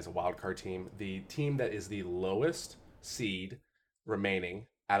team plays a wild card team. The team that is the lowest seed remaining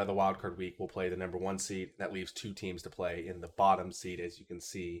out of the wild card week will play the number one seed. That leaves two teams to play in the bottom seed, as you can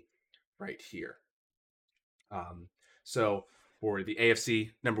see right here. So for the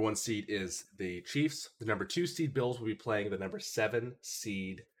AFC, number one seed is the Chiefs. The number two seed Bills will be playing the number 7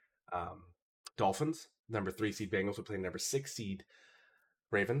 seed Dolphins. Number 3 seed Bengals will play number 6 seed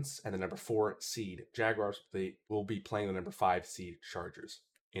Ravens, and the number 4 seed Jaguars will be playing the number 5 seed Chargers.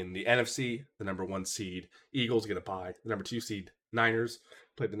 In the NFC, the number 1 seed Eagles get a bye. The number 2 seed Niners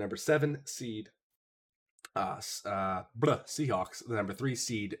play the number 7 seed Seahawks. The number 3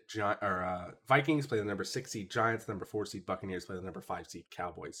 seed Vikings play the number 6 seed Giants. The number 4 seed Buccaneers play the number 5 seed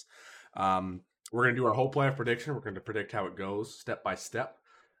Cowboys. We're going to do our whole playoff prediction. We're going to predict how it goes step by step.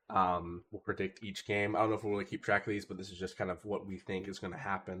 We'll predict each game. I don't know if we'll really keep track of these, but this is just kind of what we think is going to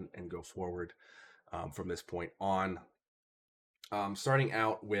happen and go forward from this point on. Starting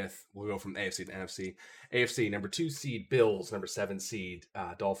out with, we'll go from AFC to NFC. AFC, number 2 seed Bills, number 7 seed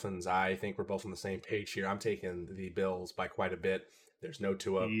Dolphins. I think we're both on the same page here. I'm taking the Bills by quite a bit. There's no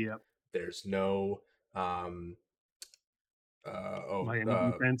Tua. Yep. There's no Miami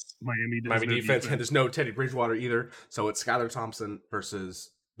defense. Miami defense. And there's no Teddy Bridgewater either. So it's Skylar Thompson versus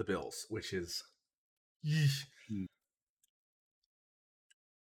the Bills, which is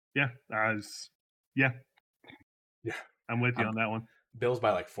yeah. I'm with you on that one. Bills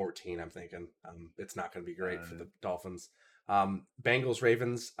by like 14, I'm thinking. It's not going to be great for the Dolphins. Bengals,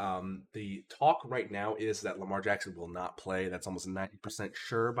 Ravens. The talk right now is that Lamar Jackson will not play. That's almost 90%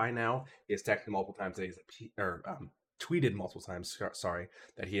 sure by now. He has texted multiple times that tweeted multiple times,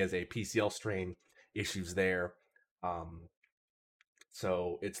 that he has a PCL strain issues there.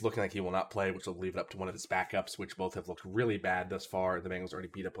 So it's looking like he will not play, which will leave it up to one of his backups, which both have looked really bad thus far. The Bengals already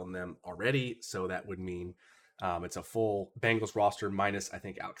beat up on them already, so that would mean it's a full Bengals roster minus, I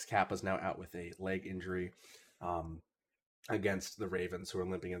think, Alex Kappa's now out with a leg injury against the Ravens, who are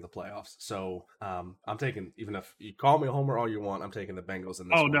limping in the playoffs. So I'm taking, even if you call me a homer all you want, I'm taking the Bengals in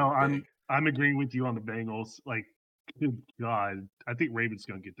this one. Oh, no, I'm agreeing with you on the Bengals. Like, good God, I think Ravens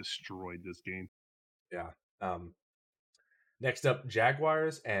going to get destroyed this game. Yeah. Next up,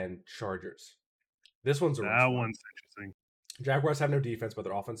 Jaguars and Chargers. This one's one's interesting. Jaguars have no defense, but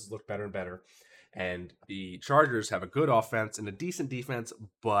their offenses look better and better. And the Chargers have a good offense and a decent defense,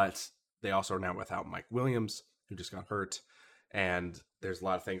 but they also are now without Mike Williams, who just got hurt. And there's a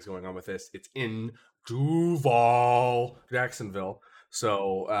lot of things going on with this. It's in Duval, Jacksonville.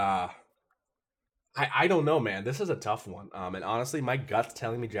 So I don't know, man. This is a tough one. And honestly, my gut's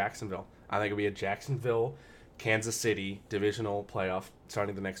telling me Jacksonville. I think it'll be a Jacksonville, Kansas City divisional playoff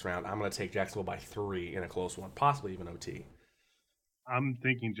starting the next round. I'm going to take Jacksonville by 3 in a close one, possibly even OT. I'm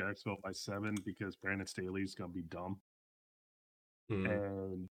thinking Jacksonville by 7 because Brandon Staley's going to be dumb.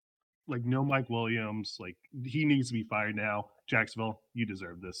 And, like, no Mike Williams. Like, he needs to be fired now. Jacksonville, you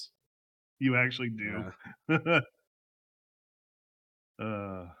deserve this. You actually do. Yeah.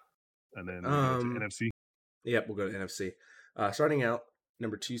 And then we'll go to NFC. Yep, we'll go to NFC. Starting out,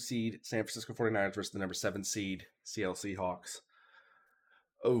 number 2 seed San Francisco 49ers versus the number 7 seed Seattle Seahawks.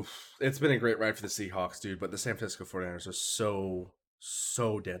 Oh, it's been a great ride for the Seahawks, dude, but the San Francisco 49ers are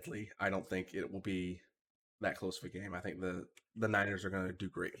so deadly. I don't think it will be that close of a game. I think the Niners are going to do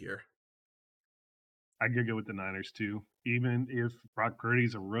great here. I could go with the Niners too. Even if Brock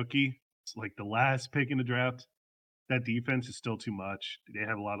Purdy's a rookie, it's like the last pick in the draft. That defense is still too much. They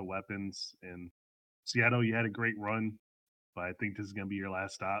have a lot of weapons. And Seattle, you had a great run, but I think this is going to be your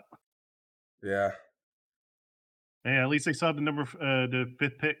last stop. Yeah. Yeah, at least they saw the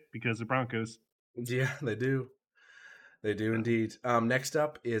 5th pick because of the Broncos. Yeah, they do. They do indeed. Next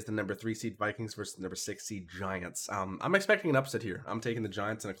up is the number 3 seed Vikings versus the number 6 seed Giants. I'm expecting an upset here. I'm taking the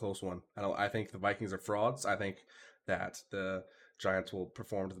Giants in a close one. I think the Vikings are frauds. I think that the Giants will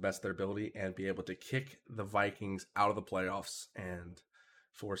perform to the best of their ability and be able to kick the Vikings out of the playoffs and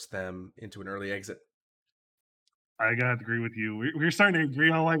force them into an early exit. I gotta agree with you. We're starting to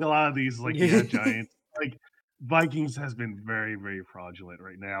agree on like a lot of these. Like, yeah, Giants. Like, Vikings has been very, very fraudulent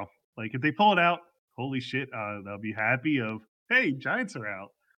right now. Like, if they pull it out, holy shit, they'll be happy. Of hey, Giants are out,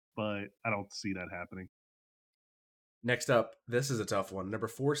 but I don't see that happening. Next up, this is a tough one. Number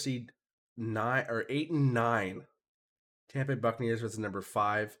 4 seed 8 and 9 Tampa Bay Buccaneers versus number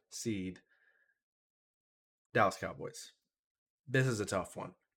 5 seed Dallas Cowboys. This is a tough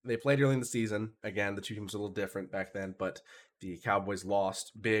one. They played early in the season. Again, the two teams were a little different back then, but the Cowboys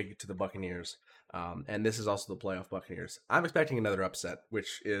lost big to the Buccaneers. And this is also the playoff Buccaneers. I'm expecting another upset,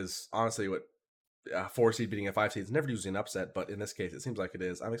 which is honestly what 4 seed beating a 5 seed is never usually an upset, but in this case, it seems like it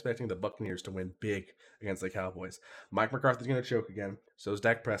is. I'm expecting the Buccaneers to win big against the Cowboys. Mike McCarthy's going to choke again. So is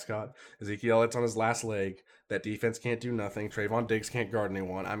Dak Prescott. Ezekiel Elliott's on his last leg. That defense can't do nothing. Trayvon Diggs can't guard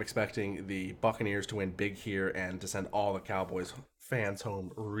anyone. I'm expecting the Buccaneers to win big here and to send all the Cowboys fans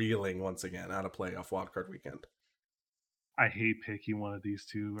home reeling once again out of playoff wildcard weekend. I hate picking one of these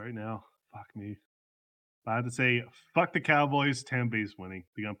two right now. Fuck me. I have to say, fuck the Cowboys. Tampa Bay's winning.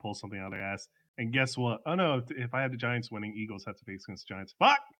 They're gonna pull something out of their ass. And guess what? Oh no! If I had the Giants winning, Eagles have to face against the Giants.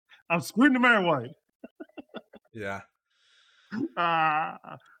 Fuck! I'm screwed no matter what. Yeah.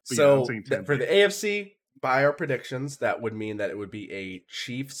 So for the AFC, by our predictions, that would mean that it would be a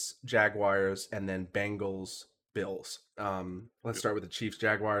Chiefs, Jaguars, and then Bengals, Bills. Let's start with the Chiefs,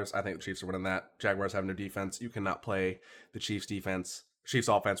 Jaguars. I think the Chiefs are winning that. Jaguars have no defense. You cannot play the Chiefs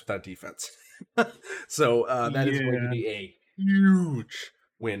offense without defense. So that is going to be a huge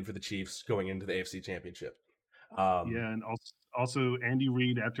win for the Chiefs going into the AFC Championship. And also Andy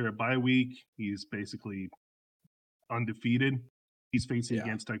Reid, after a bye week, he's basically undefeated. He's facing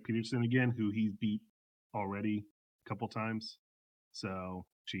against Doug Peterson again, who he's beat already a couple times. So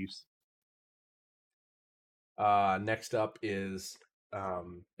Chiefs. Next up is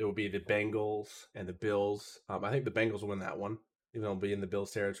it will be the Bengals and the Bills. I think the Bengals will win that one, even though it'll be in the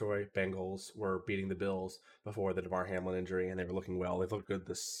Bills territory. Bengals were beating the Bills before the DeMar Hamlin injury, and they were looking well. They've looked good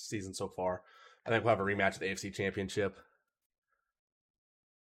this season so far. I think we'll have a rematch of the AFC Championship.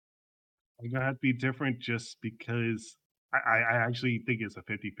 I'm going to have to be different just because I actually think it's a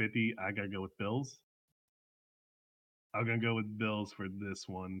 50-50. I got to go with Bills. I'm going to go with Bills for this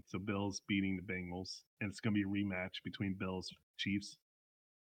one. So Bills beating the Bengals. And it's going to be a rematch between Bills Chiefs.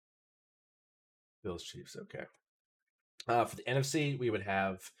 Bills Chiefs, okay. For the NFC, we would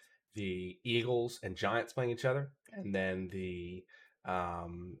have the Eagles and Giants playing each other, and then the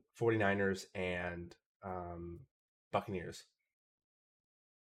 49ers and Buccaneers.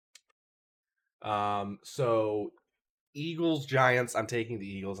 So Eagles, Giants, I'm taking the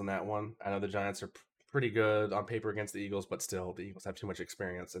Eagles in that one. I know the Giants are pretty good on paper against the Eagles, but still, the Eagles have too much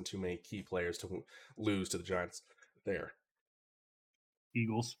experience and too many key players to lose to the Giants there.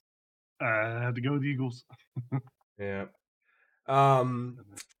 Eagles. I have to go with the Eagles. Yeah.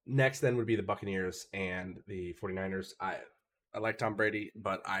 Next then would be the Buccaneers and the 49ers. I like Tom Brady,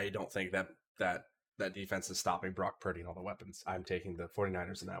 but I don't think that defense is stopping Brock Purdy and all the weapons. I'm taking the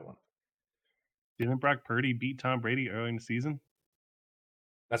 49ers in that one. Didn't Brock Purdy beat Tom Brady early in the season?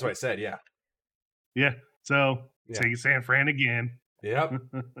 That's what I said, yeah. Yeah. So take San Fran again. Yep.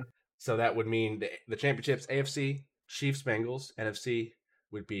 So that would mean the championships, AFC, Chiefs, Bengals. NFC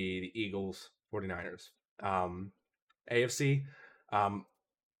would be the Eagles, 49ers. AFC,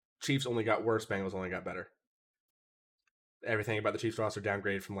 Chiefs only got worse, Bengals only got better. Everything about the Chiefs roster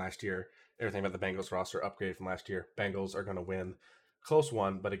downgraded from last year. Everything about the Bengals roster upgraded from last year. Bengals are going to win. Close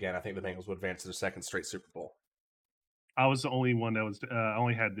one, but again, I think the Bengals would advance to their second straight Super Bowl. I was the only one that was. I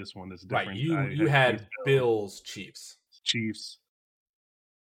only had this one that's different. Right, you had Bills, Chiefs.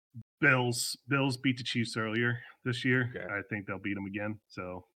 Bills beat the Chiefs earlier this year. Okay. I think they'll beat them again,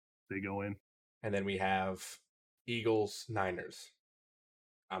 so they go in. And then we have Eagles, Niners.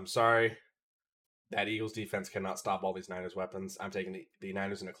 I'm sorry, that Eagles defense cannot stop all these Niners weapons. I'm taking the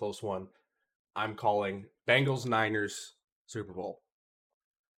Niners in a close one. I'm calling Bengals, Niners, Super Bowl.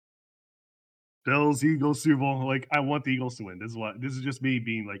 Bills, Eagles, Super Bowl. Like, I want the Eagles to win. This is just me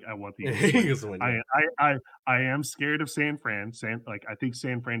being like, I want the Eagles to win. Yeah. I am scared of San Fran. I think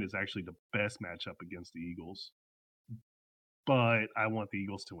San Fran is actually the best matchup against the Eagles. But I want the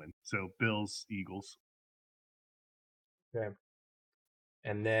Eagles to win. So Bills, Eagles. Okay.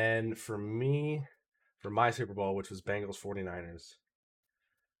 And then for my Super Bowl, which was Bengals 49ers,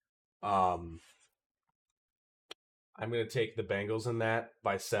 I'm going to take the Bengals in that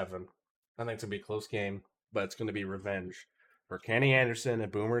by 7. I think it's going to be a close game, but it's going to be revenge for Kenny Anderson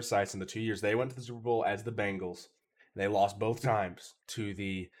and Boomer Esiason. The 2 years they went to the Super Bowl as the Bengals, and they lost both times to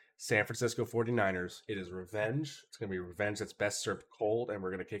the San Francisco 49ers. It is revenge. It's going to be revenge that's best served cold, and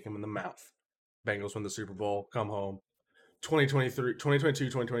we're going to kick them in the mouth. Bengals win the Super Bowl, come home. 2022,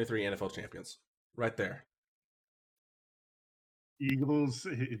 2023 NFL champions. Right there. Eagles,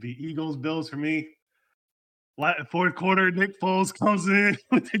 the Eagles, Bills for me. Fourth quarter, Nick Foles comes in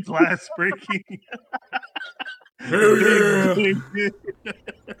with the glass breaking.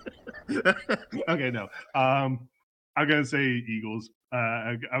 Okay, no. I'm gonna say Eagles.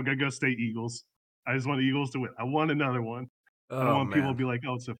 I'm gonna go stay Eagles. I just want the Eagles to win. I want another one. I don't want people to be like,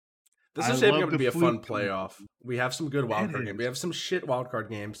 "Oh, it's a." This is shaping up to be a fun playoff. We have some good wildcard games. We have some shit wildcard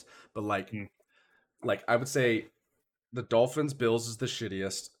games, but like I would say, the Dolphins Bills is the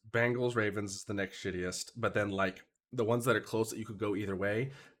shittiest. Bengals Ravens is the next shittiest. But then like the ones that are close that you could go either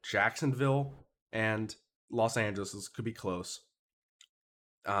way, Jacksonville and Los Angeles could be close.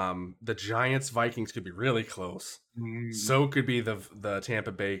 The Giants Vikings could be really close. So could be the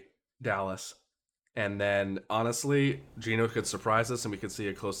Tampa Bay Dallas. And then honestly, Geno could surprise us and we could see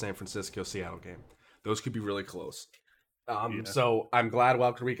a close San Francisco Seattle game. Those could be really close. So I'm glad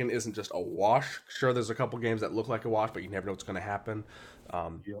Wildcard Weekend isn't just a wash. Sure, there's a couple games that look like a wash, but you never know what's going to happen.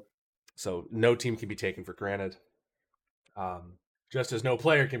 So no team can be taken for granted. Just as no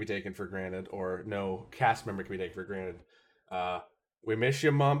player can be taken for granted, or no cast member can be taken for granted. We miss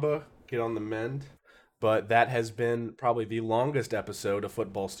you, Mamba. Get on the mend. But that has been probably the longest episode of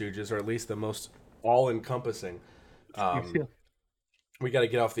Football Stooges, or at least the most all-encompassing. We got to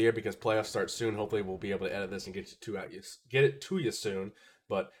get off the air because playoffs start soon. Hopefully, we'll be able to edit this and get it to you soon.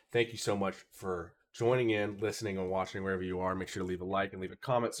 But thank you so much for joining in, listening, and watching wherever you are. Make sure to leave a like and leave a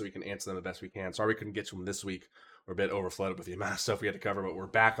comment so we can answer them the best we can. Sorry we couldn't get to them this week. We're a bit overflooded with the amount of stuff we had to cover, but we're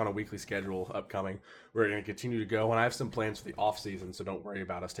back on a weekly schedule upcoming. We're going to continue to go, and I have some plans for the off-season, so don't worry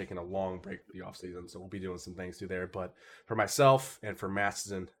about us taking a long break for the off-season. So we'll be doing some things through there. But for myself and for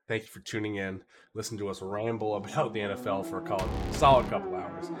Maston, thank you for tuning in. Listen to us ramble about the NFL for a solid couple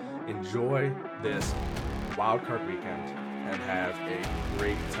hours. Enjoy this wildcard weekend and have a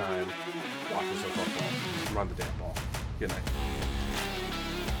great time watching some football. Run the damn ball. Good night.